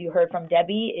 which, as you heard from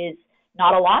Debbie, is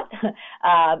not a lot.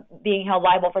 Being held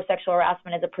liable for sexual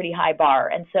harassment is a pretty high bar.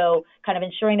 And so kind of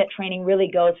ensuring that training really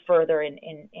goes further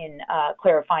in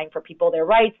clarifying for people their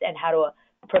rights and how to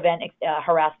prevent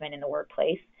harassment in the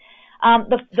workplace.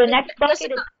 The next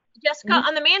bucket is... Jessica,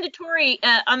 on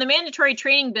the mandatory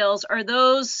training bills, are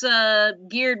those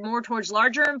geared more towards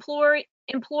larger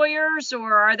employers,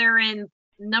 or are there in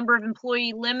number of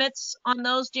employee limits on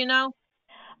those? Do you know?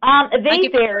 They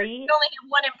vary. If you only have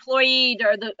one employee,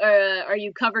 are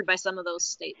you covered by some of those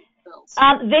state bills?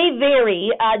 They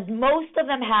vary. Most of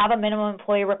them have a minimum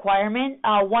employee requirement.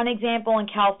 One example in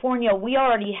California, we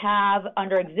already have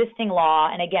under existing law,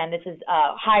 and again, this is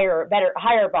a higher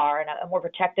bar and a more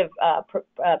protective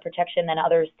protection than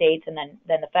other states and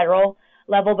than the federal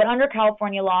level. But under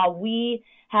California law, we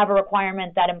have a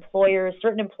requirement that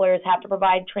certain employers have to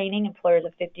provide training. Employers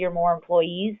of 50 or more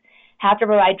employees have to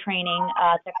provide training,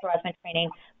 sexual harassment training,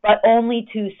 but only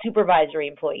to supervisory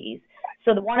employees.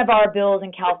 So one of our bills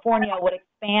in California would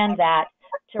expand that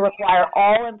to require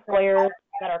all employers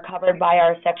that are covered by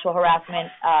our sexual harassment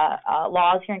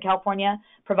laws here in California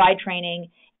provide training,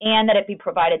 and that it be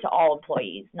provided to all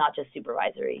employees, not just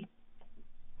supervisory.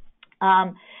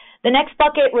 The next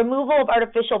bucket, removal of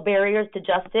artificial barriers to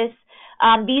justice.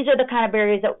 These are the kind of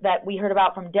barriers that we heard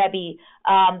about from Debbie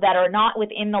that are not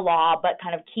within the law, but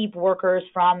kind of keep workers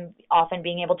from often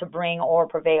being able to bring or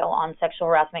prevail on sexual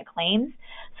harassment claims.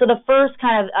 So the first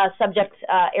kind of subject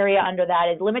area under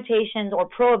that is limitations or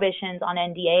prohibitions on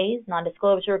NDAs,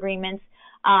 non-disclosure agreements.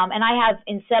 And I have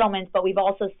in settlements, but we've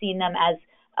also seen them as,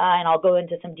 and I'll go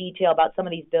into some detail about some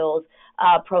of these bills,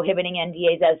 prohibiting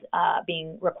NDAs as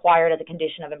being required as a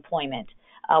condition of employment.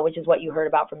 which is what you heard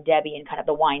about from Debbie in kind of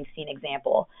the Weinstein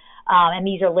example. And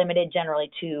these are limited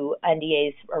generally to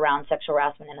NDAs around sexual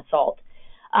harassment and assault.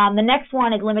 The next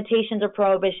one is limitations or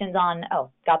prohibitions on,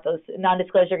 got those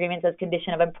non-disclosure agreements as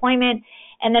condition of employment.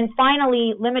 And then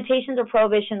finally, limitations or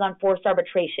prohibitions on forced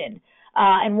arbitration.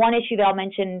 And one issue that I'll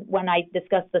mention when I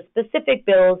discuss the specific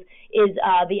bills is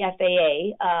the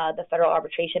FAA, the Federal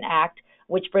Arbitration Act,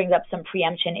 which brings up some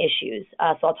preemption issues.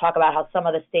 So I'll talk about how some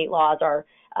of the state laws are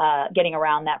getting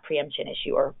around that preemption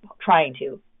issue or trying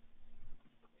to.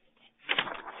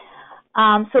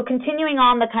 So continuing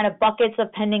on the kind of buckets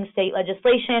of pending state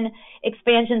legislation,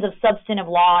 expansions of substantive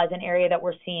law is an area that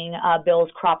we're seeing bills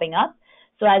cropping up.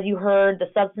 So as you heard, the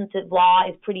substantive law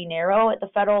is pretty narrow at the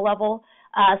federal level.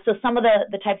 So some of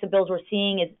the types of bills we're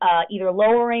seeing is either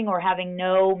lowering or having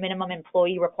no minimum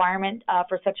employee requirement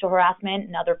for sexual harassment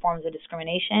and other forms of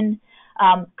discrimination,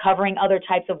 covering other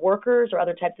types of workers or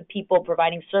other types of people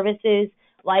providing services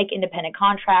like independent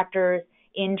contractors,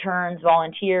 interns,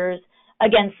 volunteers.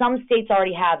 Again, some states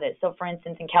already have this. So for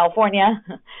instance, in California,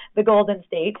 the Golden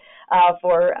State,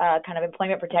 for kind of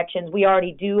employment protections, we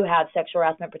already do have sexual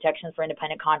harassment protections for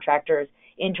independent contractors,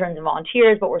 interns, and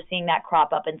volunteers, but we're seeing that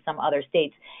crop up in some other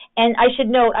states. And I should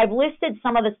note, I've listed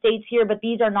some of the states here, but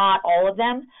these are not all of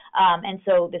them. And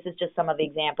so this is just some of the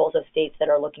examples of states that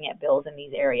are looking at bills in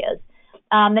these areas.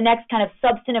 The next kind of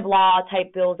substantive law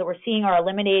type bills that we're seeing are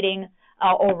eliminating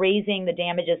or raising the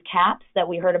damages caps that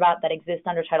we heard about that exist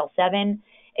under Title VII,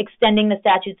 extending the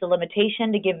statutes of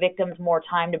limitation to give victims more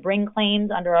time to bring claims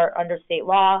under state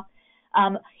law,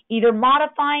 either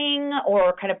modifying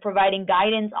or kind of providing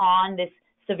guidance on this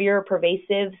severe or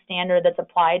pervasive standard that's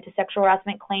applied to sexual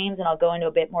harassment claims, and I'll go into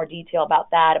a bit more detail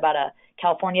about that, about a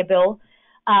California bill.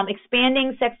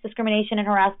 Expanding sex discrimination and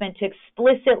harassment to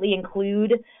explicitly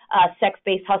include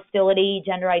sex-based hostility,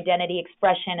 gender identity,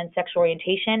 expression, and sexual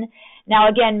orientation. Now,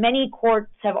 again, many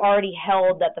courts have already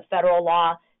held that the federal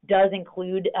law does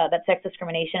include, that sex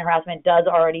discrimination and harassment does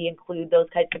already include those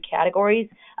types of categories,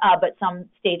 but some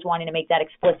states wanting to make that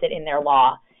explicit in their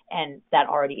law, and that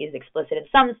already is explicit in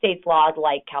some states' laws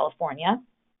like California.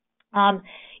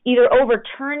 Either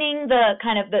overturning the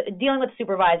kind of dealing with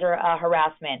supervisor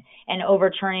harassment and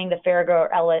overturning the Farragut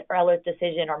or Ellis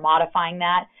decision or modifying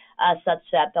that such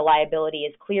that the liability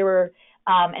is clearer,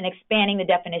 and expanding the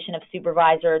definition of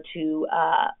supervisor to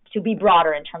be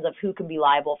broader in terms of who can be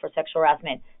liable for sexual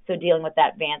harassment, so dealing with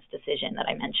that Vance decision that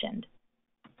I mentioned.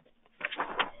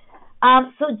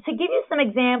 So to give you some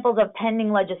examples of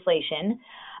pending legislation,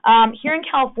 here in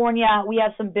California, we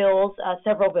have some bills,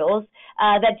 several bills,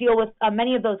 that deal with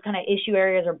many of those kind of issue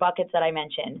areas or buckets that I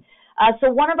mentioned. So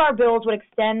one of our bills would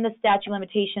extend the statute of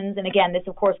limitations, and again, this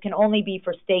of course can only be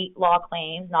for state law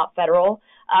claims, not federal.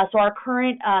 So our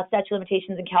current statute of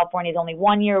limitations in California is only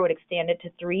 1 year, would extend it to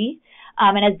 3.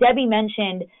 And as Debbie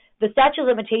mentioned, the statute of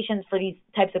limitations for these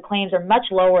types of claims are much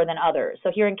lower than others.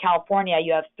 So here in California,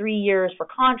 you have 3 years for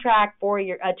contract, 2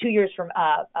 years from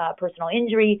personal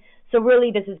injury. So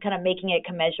really, this is kind of making it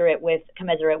commensurate with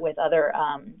other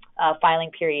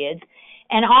filing periods.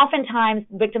 And oftentimes,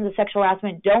 victims of sexual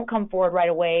harassment don't come forward right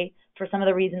away for some of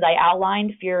the reasons I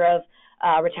outlined. Fear of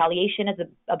retaliation is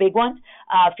a big one,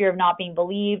 fear of not being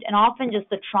believed, and often just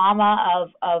the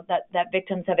trauma of that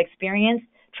victims have experienced.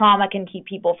 Trauma can keep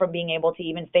people from being able to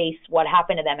even face what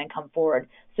happened to them and come forward.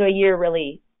 So a year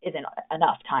really isn't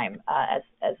enough time,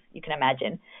 as you can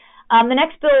imagine. The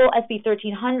next bill, SB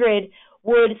 1300,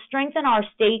 would strengthen our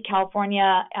state,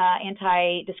 California,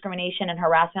 anti-discrimination and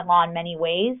harassment law in many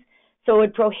ways. So it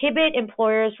would prohibit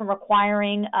employers from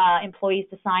requiring employees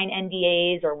to sign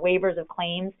NDAs or waivers of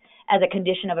claims as a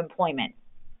condition of employment,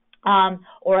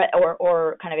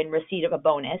 or kind of in receipt of a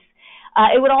bonus.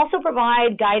 It would also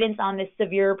provide guidance on this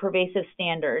severe pervasive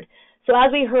standard. So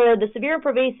as we heard, the severe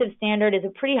pervasive standard is a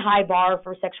pretty high bar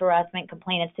for sexual harassment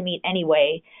complainants to meet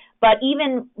anyway. But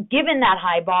even given that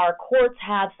high bar, courts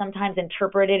have sometimes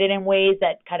interpreted it in ways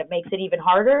that kind of makes it even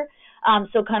harder.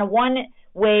 So kind of one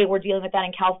way we're dealing with that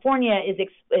in California is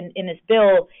in this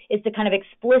bill is to kind of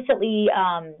explicitly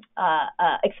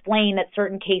explain that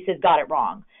certain cases got it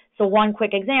wrong. So one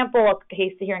quick example, a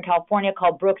case here in California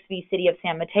called Brooks v. City of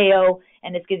San Mateo,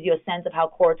 and this gives you a sense of how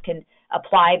courts can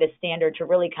apply this standard to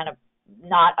really kind of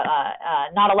not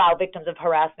allow victims of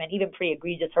harassment, even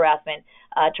pre-egregious harassment,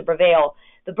 to prevail.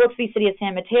 The Brooks v. City of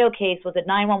San Mateo case was a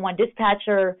 911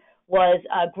 dispatcher was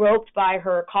groped by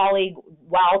her colleague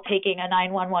while taking a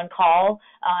 911 call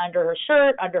under her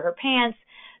shirt, under her pants.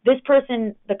 This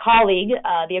person, the colleague,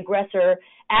 the aggressor,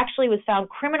 actually was found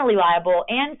criminally liable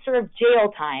and served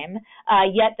jail time,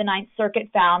 yet the Ninth Circuit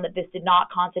found that this did not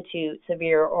constitute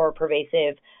severe or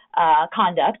pervasive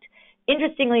conduct.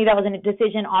 Interestingly, that was a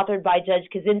decision authored by Judge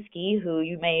Kaczynski, who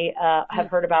you may have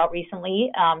heard about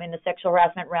recently in the sexual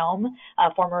harassment realm,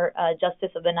 former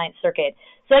Justice of the Ninth Circuit.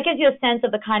 So that gives you a sense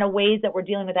of the kind of ways that we're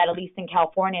dealing with that, at least in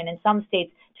California and in some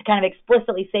states, to kind of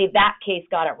explicitly say that case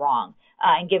got it wrong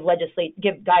and give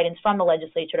guidance from the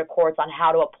legislature to courts on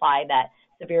how to apply that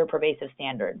severe pervasive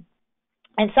standard.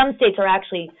 And some states are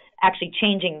actually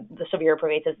changing the severe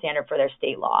pervasive standard for their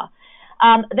state law.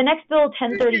 The next bill,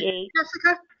 1038.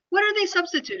 Jessica, what are they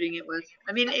substituting it with?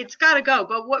 I mean, it's got to go,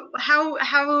 but how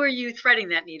are you threading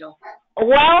that needle?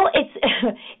 Well,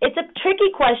 it's a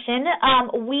tricky question.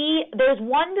 There's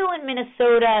one bill in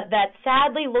Minnesota that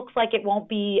sadly looks like it won't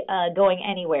be going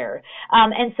anywhere.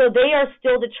 And so they are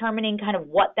still determining kind of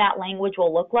what that language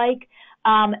will look like.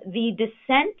 The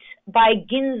dissent by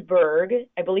Ginsburg,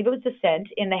 I believe it was dissent,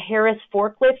 in the Harris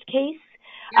forklift case,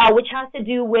 which has to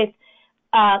do with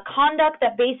conduct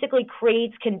that basically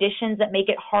creates conditions that make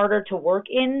it harder to work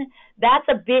in. That's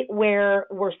a bit where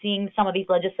we're seeing some of these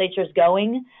legislatures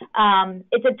going.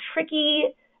 It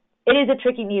is a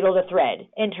tricky needle to thread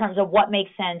in terms of what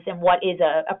makes sense and what is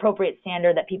a appropriate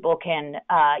standard that people can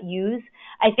use.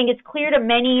 I think it's clear to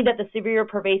many that the severe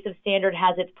pervasive standard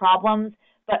has its problems,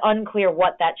 but unclear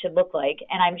what that should look like.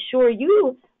 And I'm sure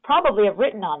you probably have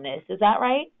written on this. Is that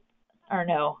right? Or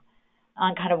no?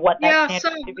 On kind of what that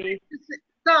standard should be?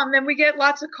 Some, and we get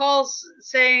lots of calls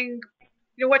saying,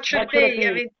 what should it be?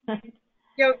 I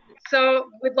mean, so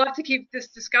we'd love to keep this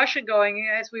discussion going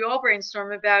as we all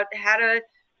brainstorm about how to,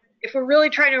 if we're really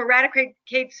trying to eradicate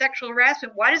sexual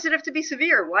harassment, why does it have to be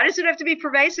severe? Why does it have to be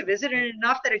pervasive? Isn't it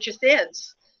enough that it just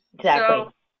is?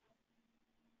 Exactly.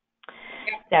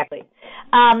 Exactly.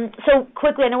 So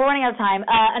quickly, I know we're running out of time.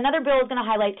 Another bill is going to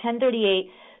highlight 1038.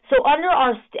 So under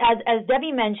as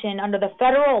Debbie mentioned, under the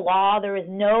federal law, there is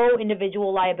no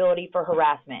individual liability for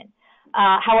harassment.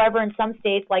 However, in some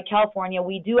states like California,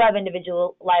 we do have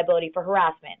individual liability for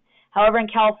harassment. However, in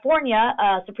California,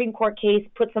 a Supreme Court case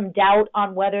put some doubt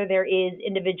on whether there is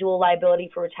individual liability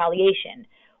for retaliation,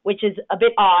 which is a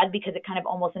bit odd because it kind of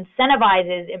almost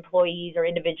incentivizes employees or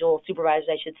individual supervisors,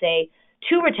 I should say,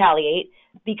 to retaliate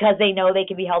because they know they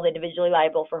can be held individually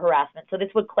liable for harassment. So this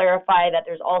would clarify that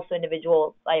there's also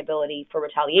individual liability for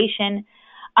retaliation.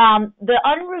 The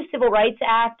Unruh Civil Rights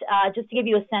Act, just to give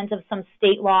you a sense of some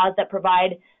state laws that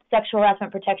provide sexual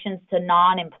harassment protections to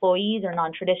non-employees or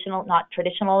traditional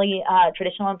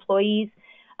employees,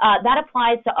 that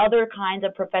applies to other kinds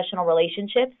of professional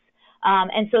relationships.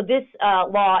 And so this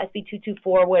law, SB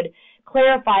 224, would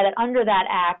clarify that under that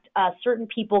act, certain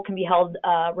people can be held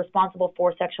responsible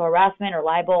for sexual harassment or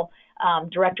liable,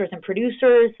 directors and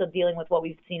producers, so dealing with what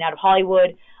we've seen out of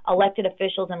Hollywood, elected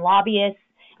officials and lobbyists,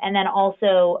 and then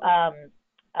also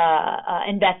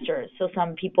investors. So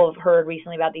some people have heard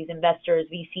recently about these investors,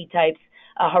 VC types,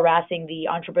 harassing the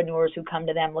entrepreneurs who come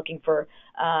to them looking for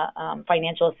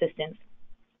financial assistance.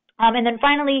 And then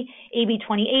finally, AB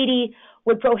 2080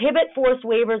 would prohibit forced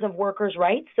waivers of workers'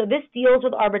 rights. So this deals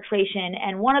with arbitration,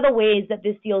 and one of the ways that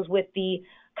this deals with the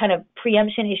kind of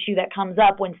preemption issue that comes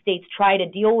up when states try to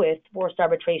deal with forced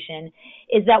arbitration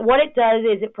is that what it does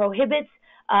is it prohibits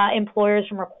employers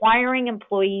from requiring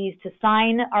employees to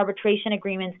sign arbitration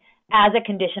agreements as a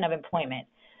condition of employment.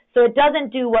 So it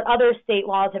doesn't do what other state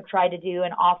laws have tried to do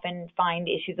and often find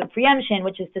issues of preemption,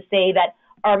 which is to say that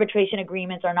arbitration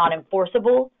agreements are not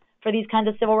enforceable for these kinds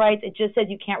of civil rights. It just says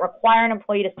you can't require an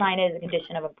employee to sign it as a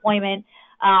condition of employment.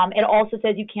 It also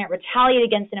says you can't retaliate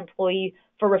against an employee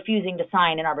for refusing to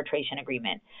sign an arbitration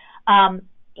agreement.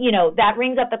 That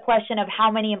brings up the question of how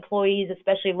many employees,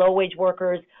 especially low-wage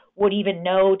workers, would even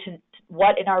know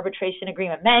what an arbitration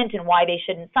agreement meant and why they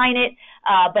shouldn't sign it.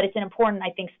 But it's an important, I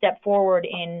think, step forward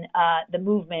in the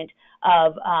movement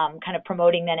of kind of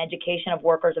promoting then education of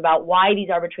workers about why these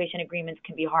arbitration agreements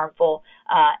can be harmful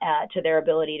to their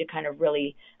ability to kind of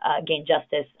really gain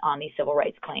justice on these civil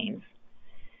rights claims.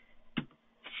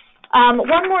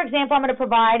 One more example I'm going to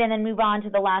provide and then move on to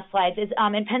the last slides is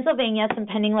in Pennsylvania, some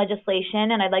pending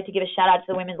legislation, and I'd like to give a shout out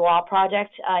to the Women's Law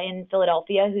Project in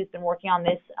Philadelphia, who's been working on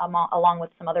this along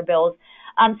with some other bills.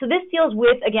 So this deals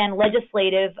with, again,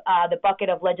 the bucket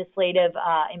of legislative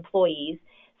employees.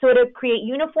 So it would create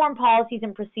uniform policies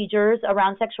and procedures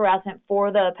around sexual harassment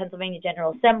for the Pennsylvania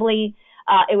General Assembly.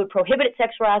 It would prohibit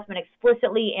sexual harassment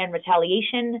explicitly and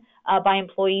retaliation by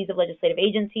employees of legislative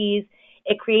agencies.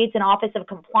 It creates an Office of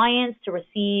Compliance to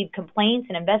receive complaints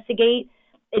and investigate.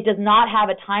 It does not have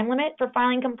a time limit for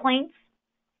filing complaints.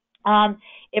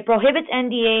 It prohibits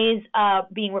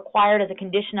NDAs being required as a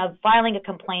condition of filing a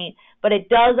complaint, but it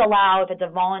does allow, if it's a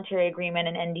voluntary agreement,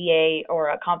 an NDA or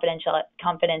a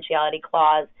confidentiality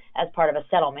clause as part of a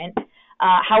settlement.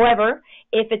 However,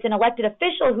 if it's an elected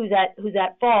official who's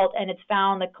at fault and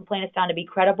the complaint is found to be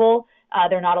credible,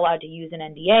 they're not allowed to use an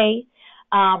NDA.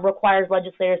 Requires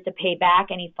legislators to pay back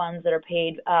any funds that are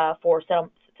paid for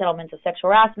settlements of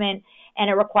sexual harassment, and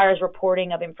it requires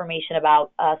reporting of information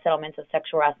about settlements of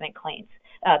sexual harassment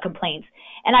complaints.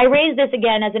 And I raise this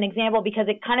again as an example because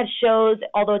it kind of shows,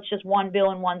 although it's just one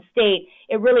bill in one state,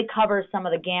 it really covers some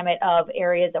of the gamut of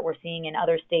areas that we're seeing in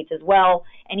other states as well.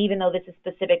 And even though this is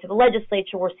specific to the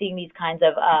legislature, we're seeing these kinds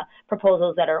of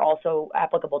proposals that are also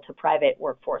applicable to private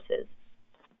workforces.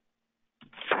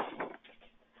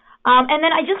 And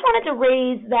then I just wanted to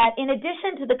raise that in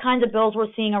addition to the kinds of bills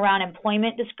we're seeing around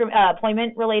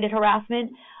employment-related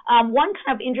harassment, one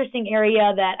kind of interesting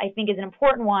area that I think is an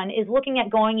important one is looking at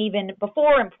going even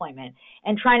before employment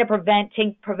and trying to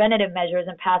take preventative measures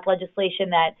and pass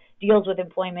legislation that deals with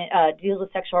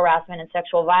sexual harassment and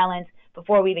sexual violence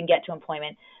before we even get to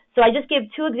employment. So I just give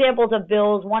two examples of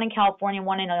bills, one in California and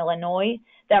one in Illinois,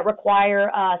 that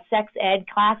require sex ed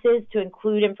classes to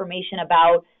include information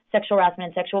about sexual harassment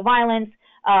and sexual violence.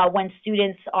 When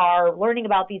students are learning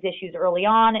about these issues early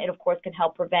on, it of course can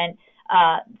help prevent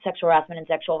sexual harassment and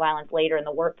sexual violence later in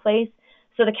the workplace.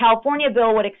 So the California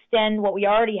bill would extend what we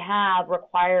already have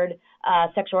required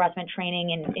sexual harassment training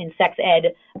in sex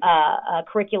ed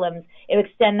curriculums. It would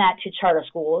extend that to charter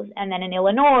schools. And then in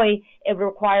Illinois, it would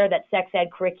require that sex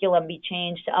ed curriculum be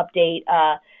changed to update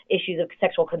issues of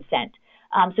sexual consent.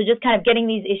 So just kind of getting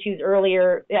these issues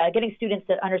earlier, getting students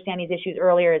to understand these issues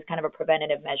earlier is kind of a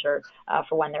preventative measure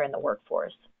for when they're in the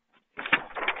workforce.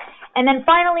 And then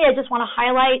finally, I just want to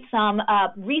highlight some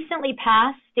recently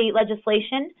passed state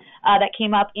legislation that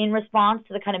came up in response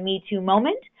to the kind of Me Too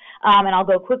moment. And I'll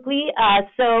go quickly.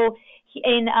 So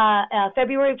in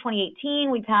February of 2018,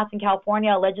 we passed in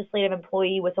California a legislative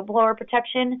employee whistleblower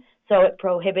protection. So it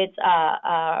prohibits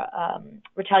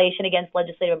retaliation against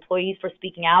legislative employees for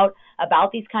speaking out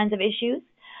about these kinds of issues.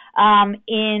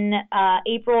 In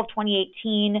April of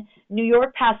 2018, New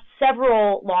York passed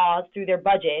several laws through their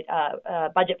budget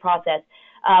process,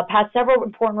 passed several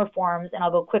important reforms, and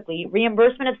I'll go quickly.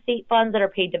 Reimbursement of state funds that are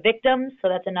paid to victims, so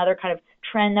that's another kind of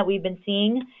trend that we've been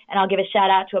seeing. And I'll give a shout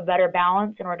out to A Better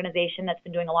Balance, an organization that's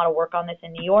been doing a lot of work on this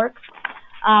in New York.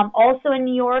 Also in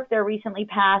New York, their recently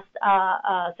passed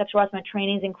sexual harassment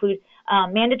trainings include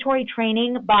mandatory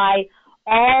training by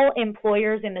all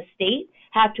employers in the state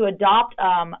have to adopt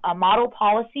a model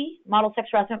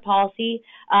sexual harassment policy,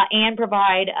 and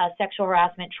provide sexual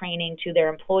harassment training to their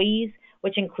employees,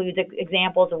 which includes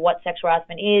examples of what sexual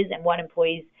harassment is and what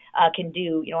employees can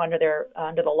do, under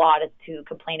the law to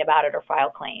complain about it or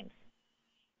file claims.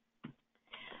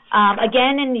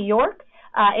 Again, in New York,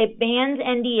 it bans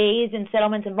NDAs in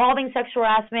settlements involving sexual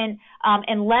harassment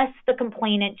unless the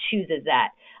complainant chooses that.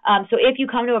 So if you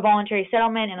come to a voluntary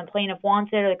settlement and the plaintiff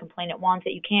wants it or the complainant wants it,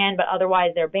 you can, but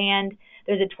otherwise they're banned.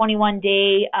 There's a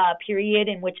 21-day period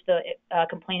in which the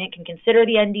complainant can consider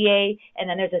the NDA, and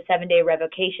then there's a 7-day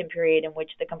revocation period in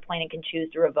which the complainant can choose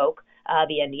to revoke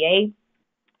the NDA.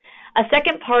 A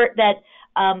second part that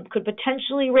could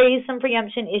potentially raise some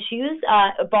preemption issues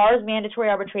bars mandatory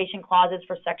arbitration clauses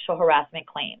for sexual harassment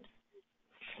claims.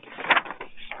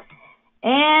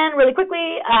 And really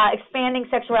quickly, expanding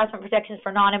sexual harassment protections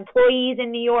for non-employees in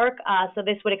New York. So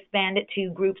this would expand it to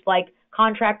groups like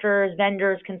contractors,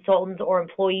 vendors, consultants, or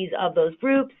employees of those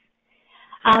groups.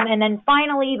 And then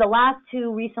finally, the last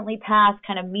two recently passed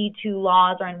kind of Me Too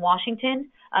laws are in Washington,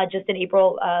 just in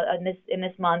April in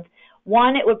this month.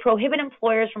 One, it would prohibit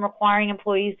employers from requiring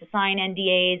employees to sign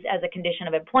NDAs as a condition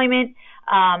of employment.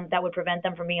 That would prevent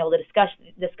them from being able to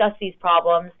discuss these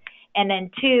problems. And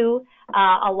then two,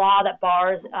 a law that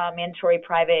bars mandatory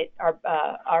private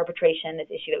arbitration, this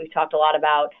issue that we've talked a lot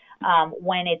about,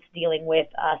 when it's dealing with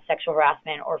sexual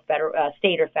harassment or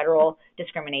state or federal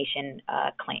discrimination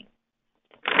claim.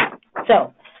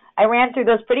 So I ran through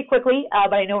those pretty quickly,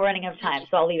 but I know we're running out of time,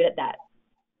 so I'll leave it at that.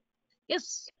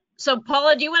 Yes. So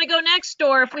Paula, do you want to go next?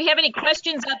 Or if we have any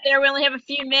questions up there, we only have a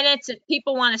few minutes. If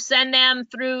people want to send them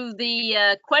through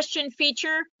the question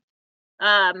feature,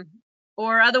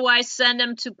 or otherwise send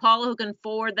them to Paula, who can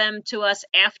forward them to us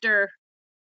after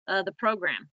the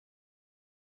program.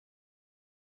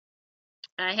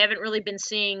 I haven't really been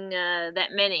seeing that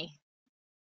many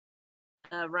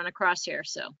run across here,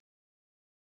 so.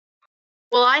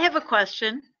 Well, I have a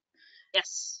question.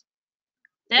 Yes.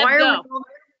 Deb, go.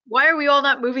 Why are we all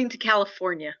not moving to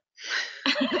California?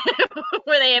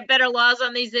 Where they have better laws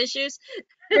on these issues?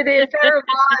 Where they have better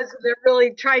laws, and they're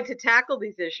really trying to tackle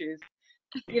these issues.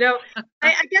 You know,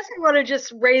 I guess I want to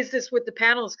just raise this with the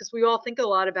panelists because we all think a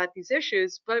lot about these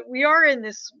issues, but we are in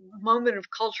this moment of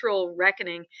cultural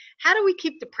reckoning. How do we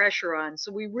keep the pressure on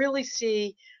so we really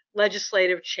see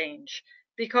legislative change?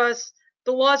 Because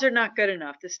the laws are not good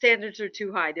enough. The standards are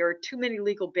too high. There are too many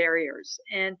legal barriers.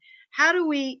 And how do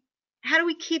we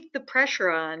keep the pressure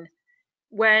on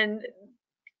when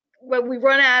we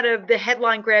run out of the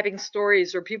headline grabbing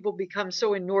stories or people become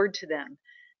so inured to them?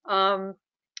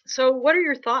 So what are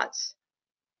your thoughts?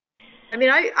 I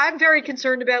mean, I'm very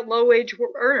concerned about low wage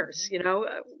earners, you know,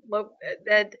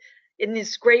 that in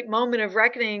this great moment of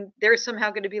reckoning, they're somehow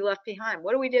going to be left behind.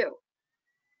 What do we do?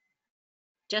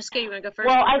 Jessica, you want to go first?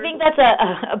 Well, I think that's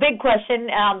a big question,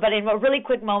 but in a really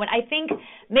quick moment, I think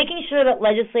making sure that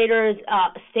legislators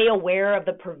stay aware of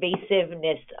the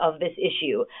pervasiveness of this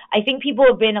issue. I think people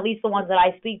have been, at least the ones that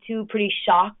I speak to, pretty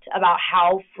shocked about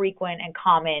how frequent and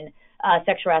common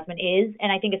sexual harassment is,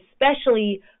 and I think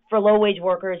especially for low-wage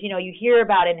workers, you know, you hear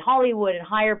about it in Hollywood and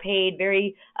higher paid,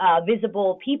 very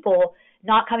visible people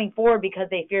not coming forward because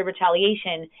they fear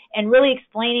retaliation, and really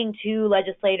explaining to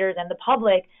legislators and the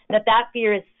public that that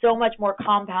fear is so much more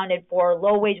compounded for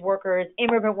low-wage workers,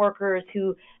 immigrant workers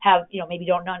who have, you know, maybe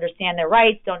don't understand their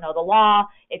rights, don't know the law.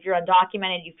 If you're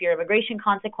undocumented, you fear immigration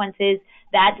consequences.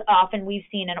 That's often we've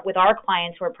seen with our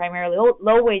clients who are primarily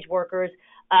low-wage workers,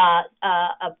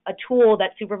 a tool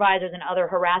that supervisors and other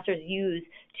harassers use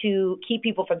to keep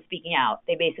people from speaking out.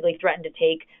 They basically threaten to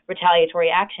take retaliatory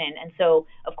action. And so,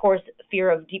 of course, fear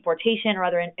of deportation or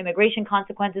other immigration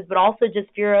consequences, but also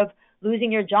just fear of losing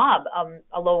your job.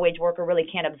 A low-wage worker really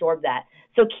can't absorb that.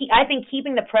 So I think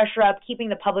keeping the pressure up, keeping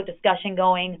the public discussion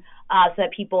going so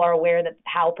that people are aware that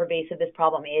how pervasive this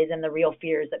problem is and the real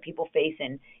fears that people face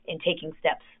in taking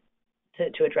steps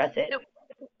to address it.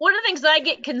 One of the things that I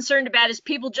get concerned about is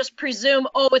people just presume,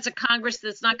 oh, it's a Congress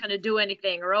that's not going to do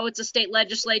anything, or oh, it's a state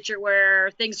legislature where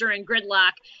things are in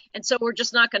gridlock, and so we're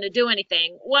just not going to do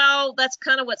anything. Well, that's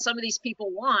kind of what some of these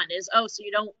people want is, oh, so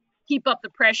you don't keep up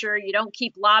the pressure, you don't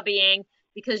keep lobbying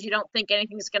because you don't think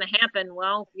anything's going to happen.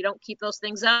 Well, if you don't keep those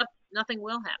things up, nothing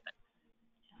will happen.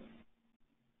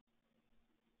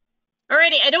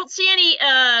 Alrighty, I don't see any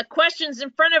questions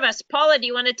in front of us. Paula, do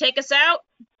you want to take us out?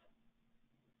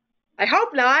 I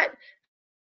hope not.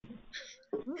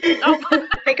 Oh.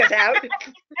 Take us out.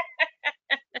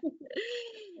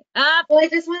 Well, I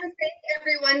just want to thank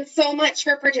everyone so much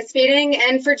for participating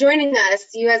and for joining us.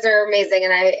 You guys are amazing,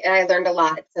 and I learned a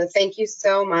lot. So thank you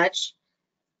so much.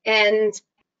 And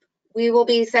we will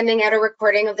be sending out a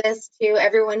recording of this to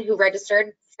everyone who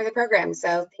registered for the program.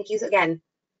 So thank you again.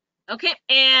 Okay,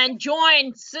 and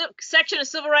join Section of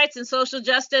Civil Rights and Social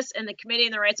Justice and the Committee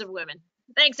on the Rights of Women.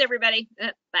 Thanks, everybody.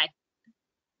 Bye.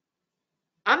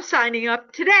 I'm signing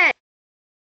up today.